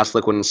cases, the gas,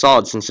 liquid, and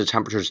solid, since the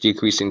temperature is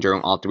decreasing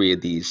during all three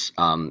of these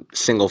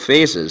single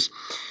phases,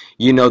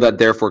 you know that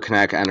therefore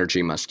kinetic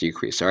energy must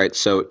decrease. All right,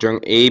 so during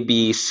A,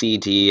 B, C,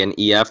 D, and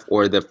EF,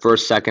 or the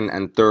first, second,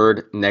 and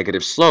third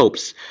negative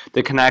slopes,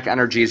 the kinetic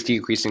energy is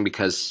decreasing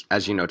because,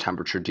 as you know,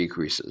 temperature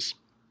decreases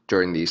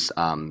during these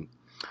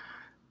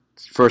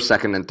first,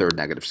 second, and third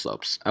negative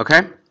slopes.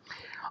 Okay.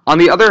 On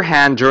the other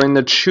hand, during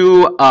the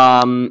true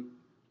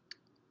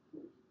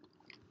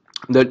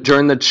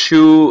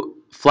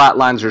flat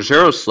lines or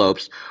zero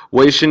slopes,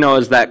 what you should know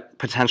is that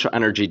potential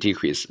energy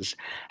decreases.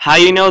 How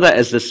you know that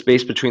is the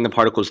space between the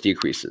particles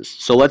decreases.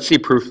 So let's see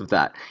proof of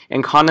that.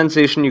 In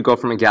condensation, you go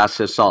from a gas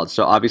to a solid.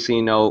 So obviously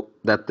you know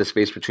that the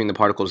space between the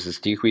particles is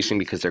decreasing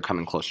because they're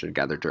coming closer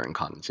together during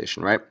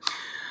condensation, right?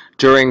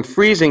 During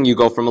freezing, you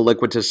go from a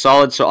liquid to a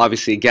solid, so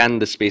obviously, again,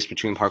 the space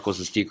between particles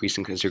is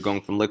decreasing because you're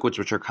going from liquids,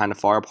 which are kind of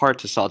far apart,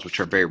 to solids, which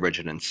are very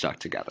rigid and stuck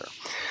together.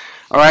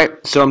 All right,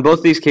 so in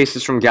both these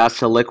cases, from gas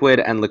to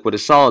liquid and liquid to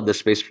solid, the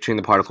space between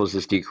the particles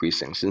is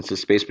decreasing. Since the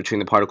space between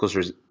the particles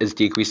is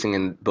decreasing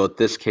in both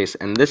this case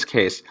and this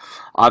case,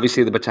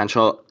 obviously the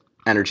potential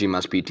energy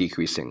must be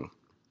decreasing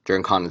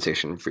during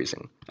condensation and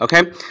freezing.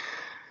 Okay?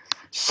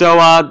 So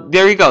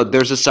there you go.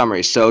 There's a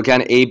summary. So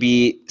again, A,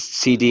 B,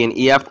 C, D, and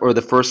EF, or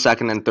the first,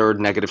 second, and third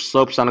negative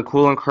slopes on a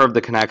cooling curve, the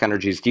kinetic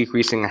energy is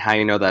decreasing. And how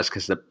you know that is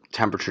because the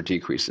temperature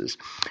decreases.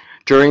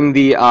 During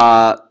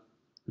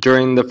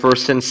the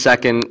first and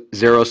second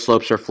zero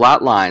slopes or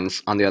flat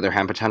lines, on the other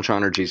hand, potential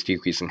energy is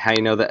decreasing. How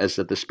you know that is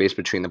that the space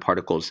between the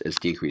particles is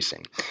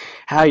decreasing.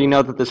 How you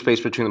know that the space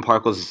between the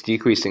particles is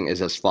decreasing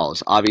is as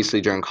follows. Obviously,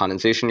 during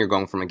condensation, you're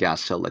going from a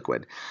gas to a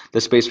liquid.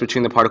 The space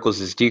between the particles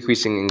is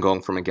decreasing and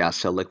going from a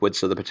gas to a liquid,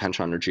 so the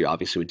potential energy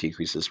obviously would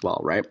decrease as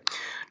well, right?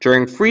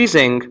 During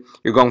freezing,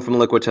 you're going from a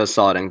liquid to a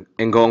solid,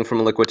 and going from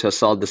a liquid to a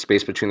solid, the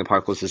space between the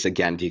particles is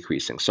again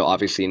decreasing. So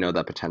obviously, you know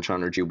that potential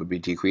energy would be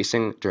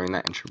decreasing during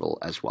that interval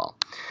as well.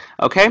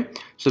 Okay,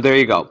 so there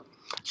you go.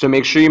 So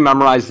make sure you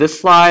memorize this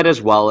slide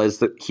as well as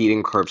the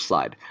heating curve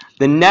slide.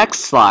 The next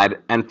slide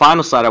and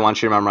final slide I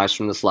want you to memorize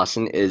from this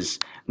lesson is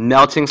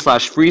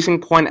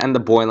melting/freezing point and the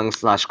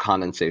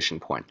boiling/condensation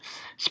point.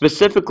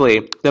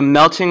 Specifically, the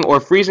melting or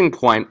freezing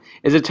point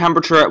is a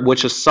temperature at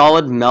which a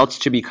solid melts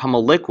to become a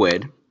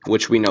liquid,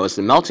 which we know is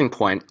the melting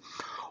point,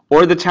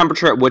 or the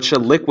temperature at which a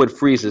liquid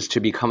freezes to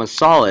become a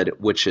solid,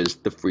 which is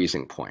the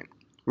freezing point,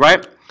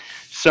 right?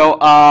 So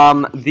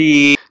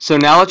so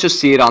now let's just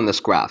see it on this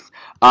graph.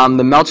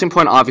 The melting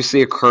point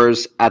obviously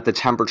occurs at the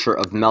temperature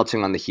of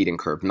melting on the heating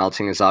curve.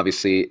 Melting is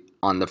obviously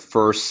on the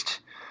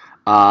first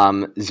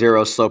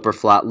zero slope or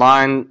flat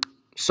line,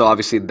 so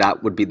obviously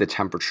that would be the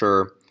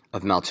temperature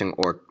of melting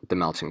or the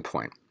melting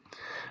point.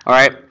 All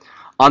right.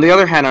 On the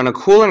other hand, on a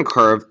cooling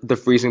curve, the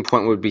freezing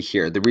point would be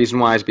here. The reason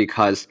why is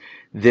because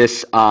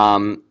this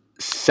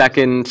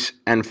second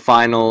and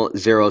final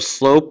zero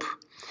slope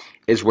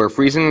is where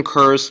freezing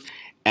occurs,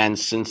 and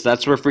since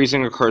that's where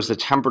freezing occurs, the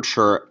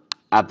temperature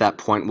at that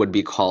point would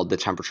be called the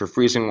temperature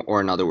freezing, or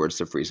in other words,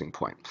 the freezing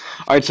point.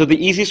 All right, so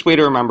the easiest way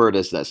to remember it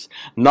is this.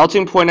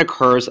 Melting point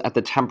occurs at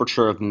the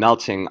temperature of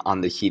melting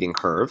on the heating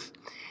curve,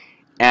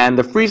 and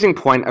the freezing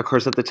point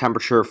occurs at the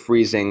temperature of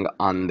freezing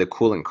on the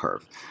cooling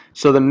curve.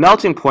 So the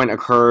melting point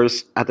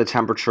occurs at the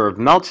temperature of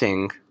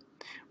melting,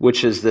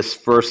 which is this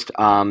first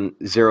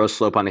zero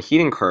slope on a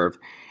heating curve,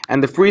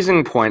 and the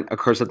freezing point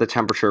occurs at the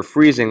temperature of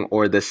freezing,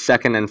 or the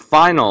second and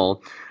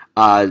final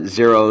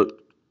zero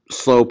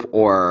slope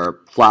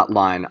or flat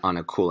line on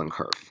a cooling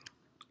curve.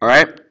 All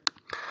right?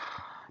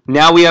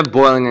 Now we have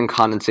boiling and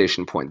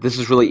condensation point. This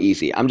is really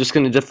easy. I'm just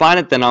going to define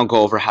it, then I'll go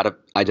over how to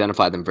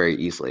identify them very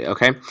easily,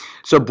 okay?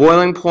 So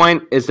boiling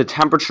point is the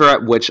temperature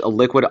at which a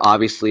liquid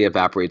obviously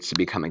evaporates to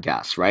become a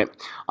gas, right?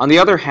 On the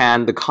other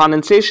hand, the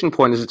condensation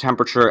point is the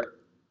temperature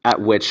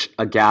at which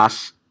a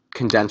gas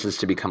condenses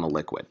to become a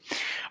liquid.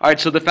 All right,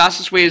 so the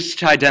fastest ways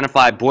to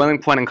identify boiling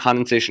point and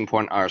condensation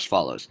point are as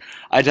follows.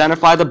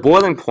 Identify the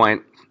boiling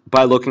point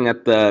by looking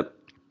at the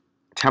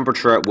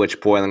temperature at which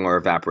boiling or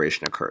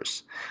evaporation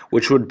occurs,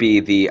 which would be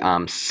the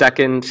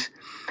second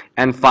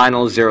and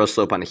final zero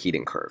slope on a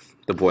heating curve,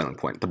 the boiling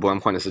point. The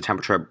boiling point is the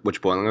temperature at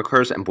which boiling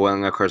occurs, and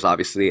boiling occurs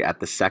obviously at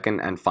the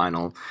second and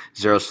final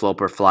zero slope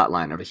or flat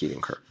line of a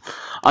heating curve.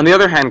 On the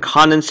other hand,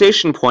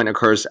 condensation point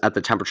occurs at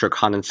the temperature of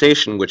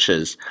condensation, which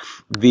is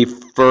the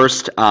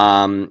first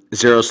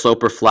zero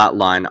slope or flat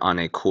line on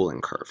a cooling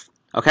curve.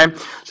 Okay,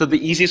 so the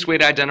easiest way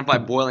to identify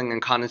boiling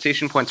and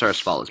condensation points are as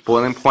follows.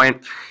 Boiling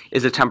point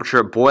is the temperature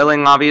of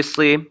boiling,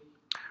 obviously,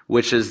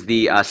 which is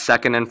the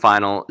second and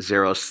final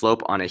zero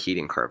slope on a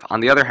heating curve. On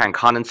the other hand,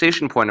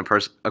 condensation point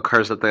occurs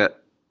at the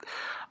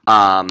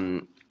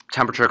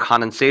temperature of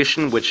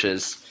condensation, which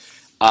is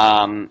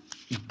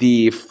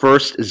the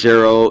first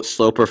zero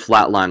slope or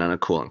flat line on a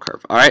cooling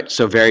curve. All right,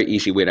 so very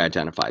easy way to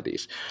identify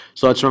these.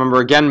 So let's remember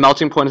again,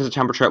 melting point is the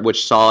temperature at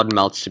which solid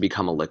melts to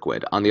become a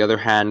liquid. On the other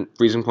hand,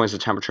 freezing point is the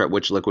temperature at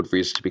which liquid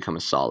freezes to become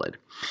a solid.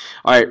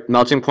 All right,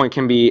 melting point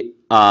can be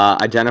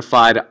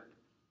identified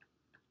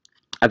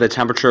at the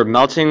temperature of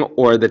melting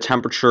or the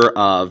temperature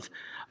of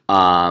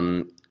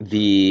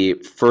the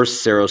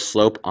first zero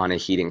slope on a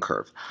heating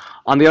curve.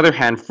 On the other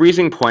hand,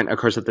 freezing point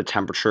occurs at the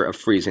temperature of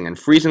freezing, and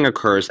freezing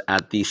occurs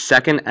at the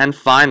second and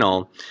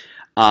final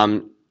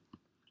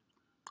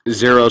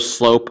zero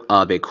slope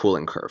of a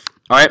cooling curve.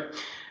 All right.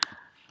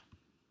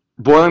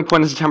 Boiling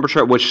point is the temperature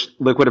at which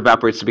liquid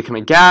evaporates to become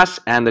a gas,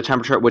 and the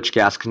temperature at which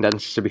gas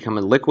condenses to become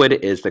a liquid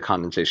is the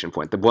condensation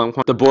point. The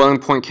boiling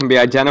point can be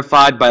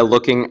identified by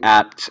looking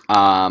at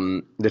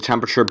the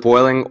temperature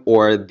boiling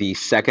or the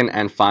second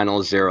and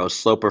final zero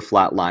slope or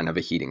flat line of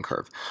a heating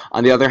curve.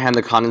 On the other hand,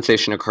 the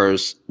condensation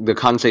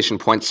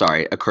point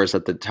occurs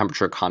at the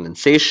temperature of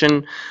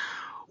condensation,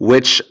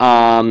 which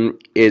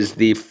is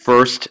the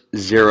first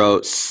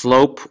zero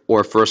slope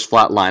or first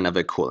flat line of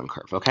a cooling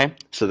curve, okay?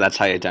 So that's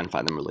how you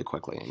identify them really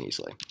quickly and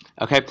easily,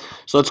 okay?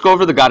 So let's go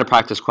over the guided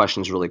practice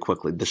questions really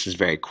quickly. This is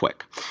very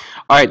quick.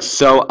 All right,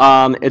 so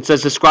it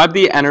says describe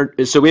the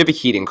energy, so we have a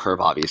heating curve,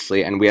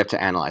 obviously, and we have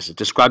to analyze it.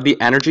 Describe the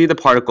energy of the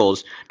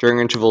particles during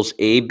intervals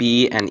A,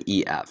 B, and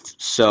EF.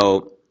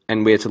 So,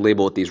 and we have to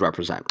label what these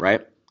represent,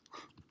 right?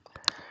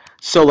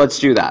 So let's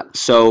do that.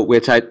 So we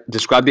have to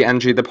describe the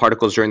energy of the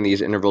particles during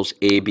these intervals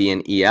A, B,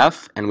 and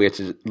EF, and we have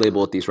to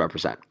label what these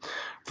represent.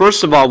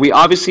 First of all, we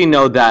obviously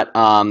know that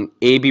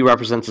AB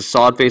represents a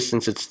solid phase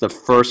since it's the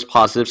first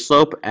positive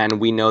slope, and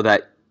we know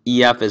that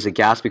EF is a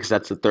gas because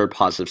that's the third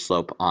positive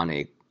slope on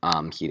a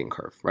heating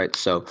curve, right?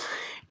 So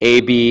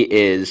AB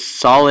is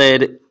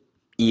solid,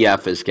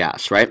 EF is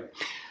gas, right?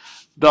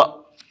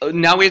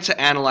 Now we have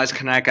to analyze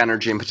kinetic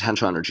energy and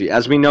potential energy.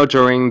 As we know,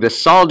 during the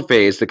solid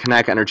phase, the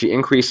kinetic energy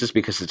increases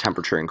because the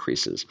temperature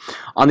increases.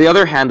 On the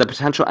other hand, the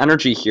potential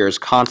energy here is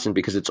constant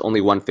because it's only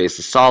one phase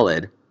to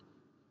solid.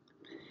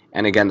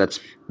 And again,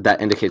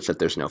 that indicates that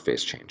there's no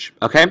phase change.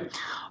 Okay?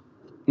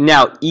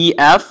 Now,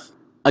 EF,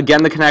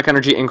 again, the kinetic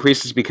energy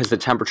increases because the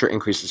temperature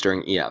increases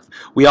during EF.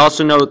 We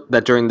also know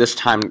that during this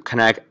time,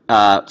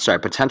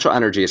 potential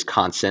energy is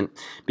constant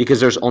because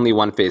there's only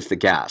one phase, the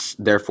gas.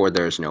 Therefore,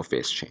 there is no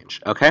phase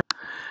change. Okay?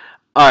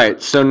 All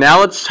right, so now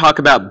let's talk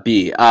about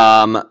B.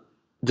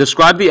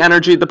 Describe the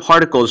energy of the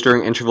particles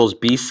during intervals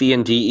BC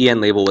and DE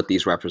and label what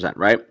these represent,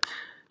 right?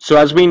 So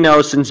as we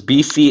know, since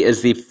BC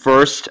is the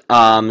first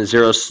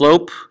zero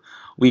slope,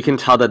 we can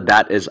tell that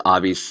that is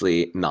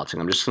obviously melting.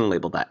 I'm just going to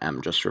label that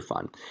M just for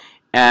fun.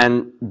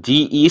 And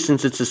DE,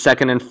 since it's the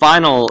second and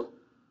final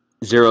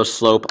zero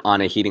slope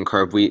on a heating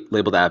curve, we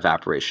label that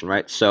evaporation,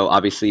 right? So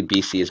obviously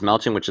BC is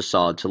melting, which is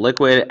solid to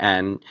liquid,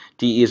 and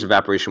DE is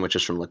evaporation, which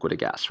is from liquid to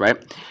gas, right?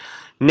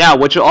 Now,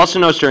 what you'll also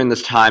notice during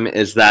this time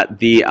is that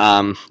the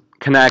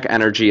kinetic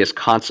energy is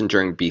constant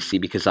during BC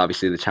because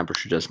obviously the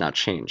temperature does not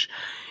change.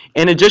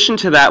 In addition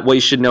to that, what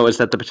you should know is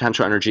that the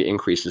potential energy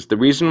increases. The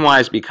reason why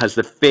is because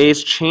the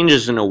phase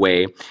changes in a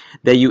way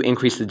that you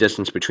increase the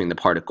distance between the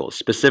particles.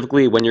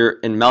 Specifically, when you're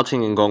in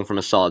melting and going from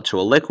a solid to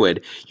a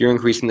liquid, you're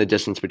increasing the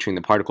distance between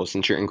the particles.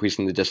 Since you're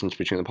increasing the distance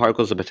between the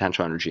particles, the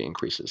potential energy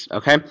increases.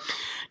 Okay?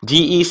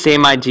 DE,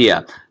 same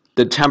idea.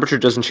 The temperature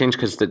doesn't change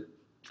because the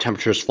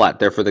temperature is flat,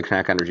 therefore the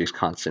kinetic energy is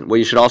constant. What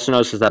you should also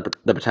notice is that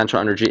the potential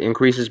energy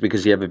increases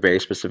because you have a very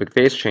specific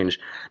phase change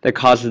that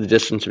causes the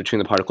distance between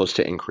the particles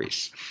to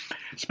increase.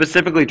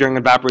 Specifically, during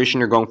evaporation,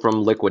 you're going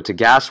from liquid to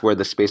gas, where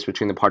the space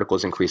between the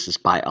particles increases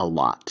by a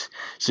lot.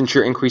 Since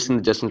you're increasing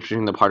the distance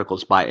between the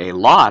particles by a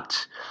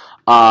lot,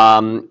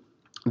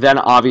 then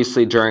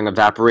obviously during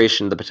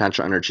evaporation, the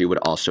potential energy would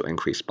also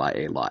increase by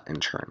a lot in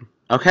turn.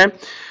 Okay?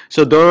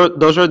 So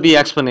those are the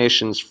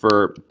explanations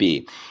for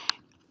B.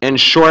 In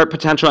short,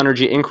 potential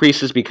energy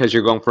increases because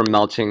you're going from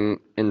melting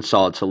in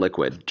solid to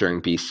liquid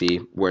during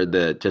BC, where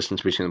the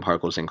distance between the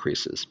particles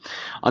increases.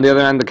 On the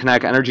other hand, the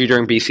kinetic energy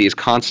during BC is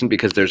constant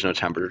because there's no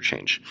temperature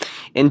change.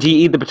 In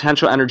DE, the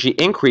potential energy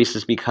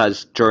increases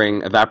because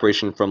during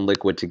evaporation from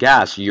liquid to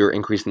gas, you're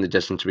increasing the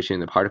distance between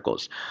the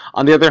particles.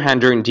 On the other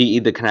hand, during DE,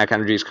 the kinetic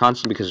energy is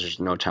constant because there's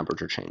no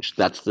temperature change.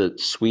 That's the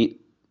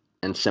sweet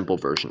and simple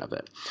version of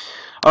it.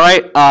 All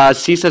right,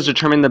 C says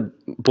determine the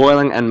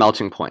boiling and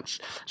melting points.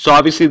 So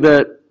obviously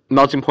the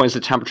melting point is the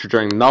temperature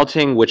during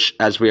melting, which,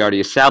 as we already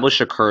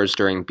established, occurs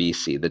during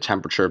BC. The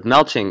temperature of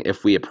melting,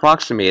 if we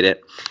approximate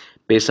it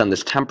based on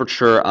this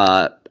temperature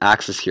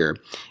axis here,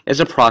 is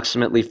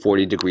approximately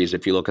 40 degrees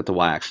if you look at the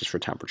y-axis for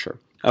temperature.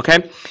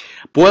 Okay?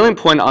 Boiling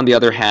point, on the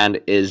other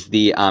hand, is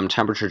the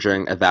temperature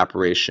during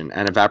evaporation.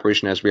 And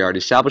evaporation, as we already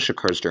established,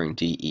 occurs during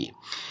DE.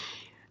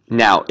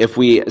 Now, if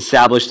we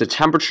establish the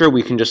temperature,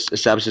 we can just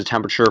establish the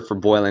temperature for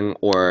boiling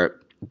or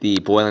the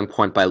boiling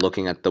point by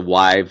looking at the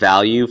Y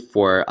value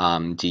for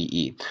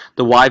DE.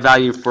 The Y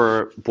value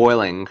for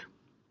boiling,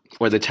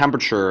 or the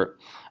temperature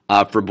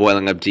for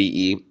boiling of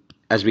DE,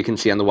 as we can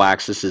see on the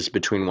y-axis, is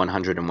between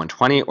 100 and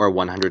 120 or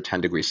 110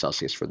 degrees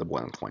Celsius for the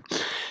boiling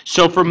point.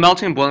 So for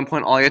melting and boiling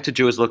point, all you have to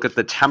do is look at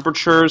the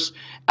temperatures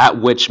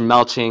at which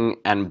melting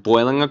and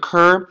boiling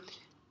occur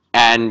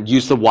and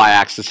use the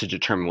y-axis to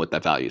determine what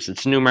that value is.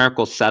 It's a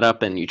numerical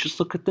setup, and you just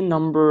look at the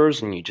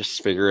numbers and you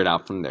just figure it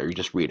out from there. You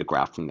just read a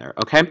graph from there,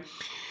 okay?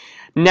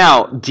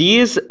 Now, D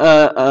is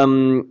a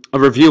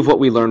review of what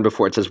we learned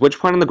before. It says, which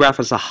point on the graph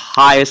has the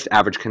highest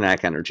average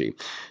kinetic energy?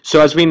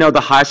 So as we know, the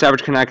highest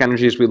average kinetic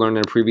energy, as we learned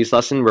in a previous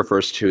lesson,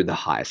 refers to the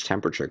highest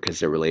temperature because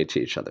they're related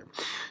to each other.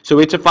 So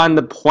we have to find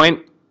the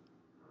point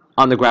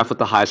on the graph with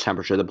the highest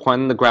temperature. The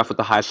point on the graph with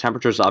the highest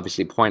temperature is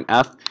obviously point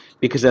F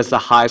because that's the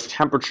highest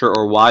temperature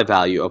or Y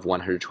value of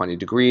 120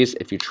 degrees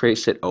if you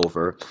trace it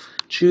over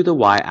to the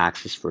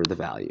Y-axis for the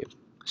value.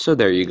 So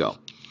there you go.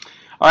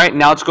 All right,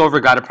 now let's go over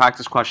guided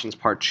practice questions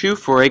part 2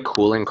 for a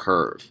cooling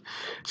curve.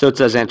 So it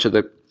says answer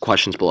the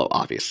questions below,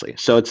 obviously.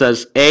 So it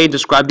says, A,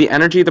 describe the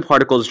energy of the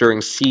particles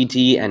during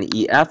CD and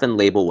EF and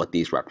label what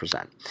these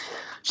represent.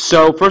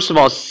 So first of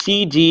all,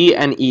 CD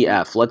and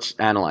EF, let's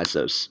analyze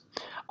those.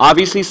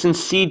 Obviously, since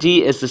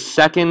CD is the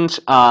second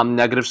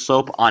negative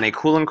slope on a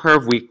cooling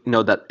curve, we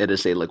know that it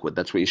is a liquid.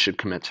 That's what you should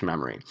commit to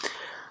memory.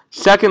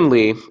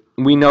 Secondly,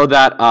 we know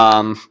that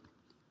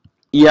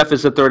EF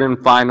is the third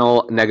and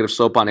final negative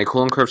slope on a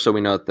cooling curve, so we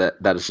know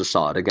that that is a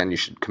solid. Again, you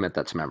should commit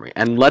that to memory.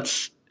 And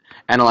let's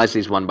analyze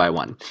these one by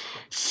one.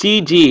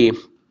 CD,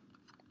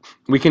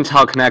 we can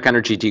tell kinetic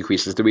energy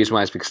decreases. The reason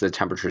why is because the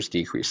temperature is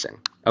decreasing.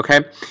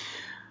 Okay?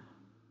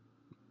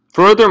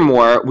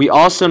 Furthermore, we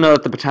also know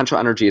that the potential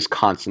energy is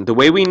constant. The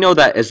way we know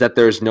that is that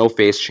there is no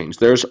phase change.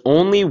 There's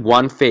only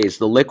one phase,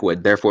 the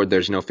liquid, therefore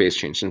there's no phase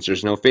change. Since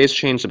there's no phase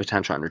change, the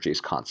potential energy is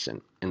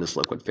constant in this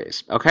liquid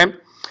phase. Okay?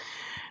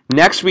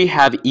 Next, we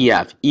have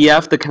EF.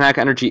 EF, the kinetic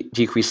energy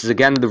decreases.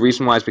 Again, the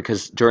reason why is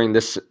because during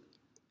this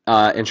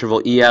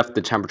interval EF,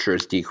 the temperature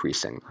is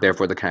decreasing.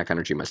 Therefore, the kinetic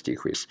energy must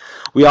decrease.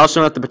 We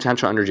also know that the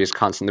potential energy is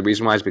constant. The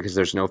reason why is because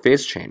there's no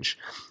phase change.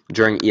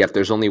 During EF,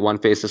 there's only one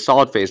phase, the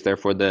solid phase.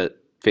 Therefore, the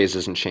phase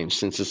doesn't change.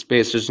 Since this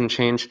phase doesn't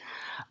change,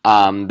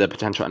 the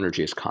potential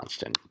energy is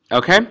constant.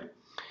 Okay?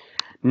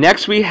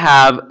 Next, we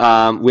have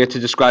to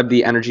describe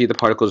the energy of the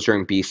particles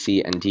during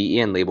BC and DE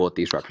and label what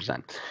these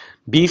represent.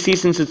 BC,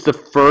 since it's the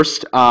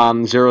first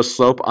zero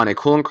slope on a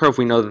cooling curve,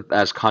 we know that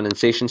as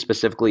condensation,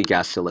 specifically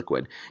gas to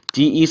liquid.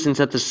 DE, since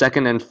that's the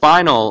second and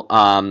final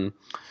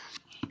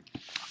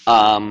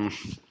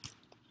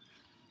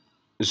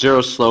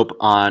zero slope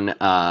on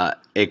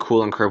a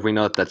cooling curve, we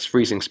know that that's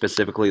freezing,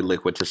 specifically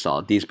liquid to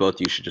solid. These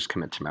both you should just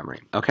commit to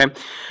memory. Okay.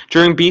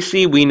 During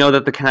BC, we know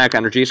that the kinetic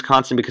energy is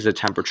constant because the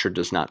temperature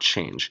does not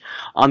change.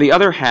 On the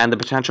other hand, the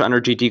potential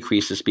energy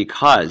decreases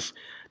because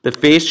the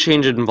phase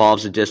change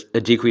involves a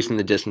decrease in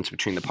the distance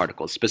between the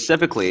particles.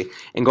 Specifically,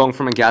 in going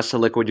from a gas to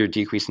liquid, you're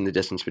decreasing the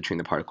distance between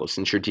the particles.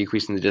 Since you're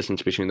decreasing the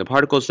distance between the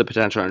particles, the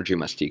potential energy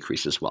must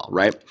decrease as well,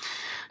 right?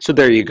 So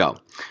there you go.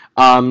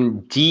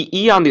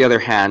 DE, on the other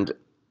hand,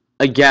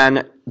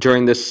 again,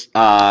 during this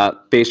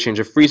phase change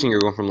of freezing,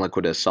 you're going from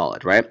liquid to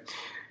solid, right?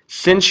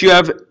 Since you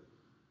have,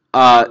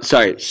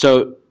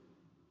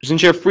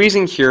 since you're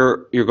freezing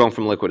here, you're going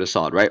from liquid to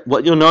solid, right?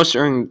 What you'll notice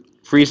during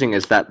freezing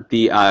is that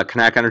the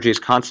kinetic energy is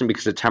constant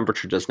because the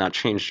temperature does not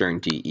change during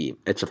DE.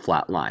 It's a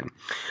flat line.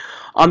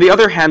 On the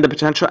other hand, the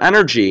potential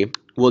energy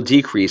will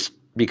decrease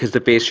because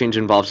the phase change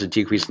involves a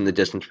decrease in the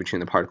distance between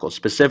the particles.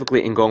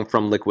 Specifically, in going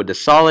from liquid to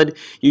solid,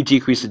 you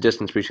decrease the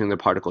distance between the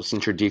particles.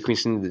 Since you're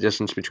decreasing the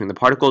distance between the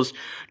particles,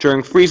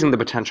 during freezing, the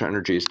potential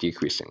energy is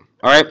decreasing.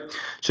 All right?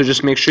 So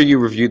just make sure you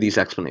review these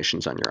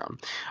explanations on your own.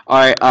 All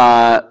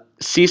right,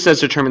 C says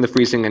determine the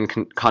freezing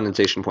and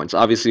condensation points.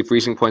 Obviously,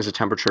 freezing point is the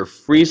temperature of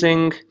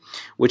freezing,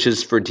 which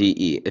is for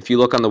DE. If you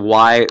look on the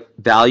Y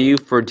value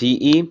for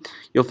DE,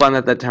 you'll find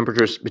that that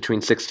temperature is between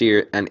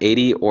 60 and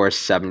 80 or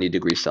 70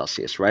 degrees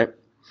Celsius, right?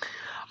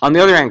 On the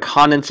other hand,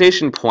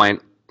 condensation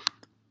point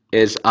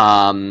is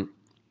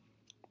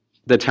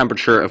the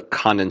temperature of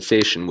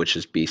condensation, which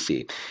is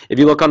BC. If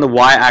you look on the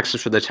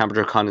y-axis for the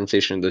temperature of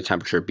condensation and the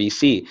temperature of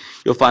BC,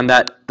 you'll find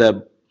that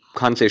the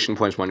condensation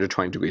point is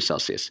 120 degrees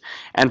Celsius.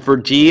 And for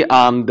D,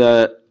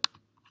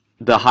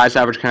 the highest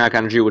average kinetic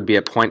energy would be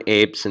at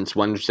 0.8, since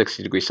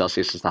 160 degrees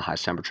Celsius is the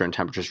highest temperature, and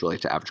temperatures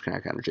relate to average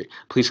kinetic energy.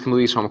 Please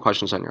complete these homework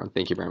questions on your own.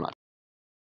 Thank you very much.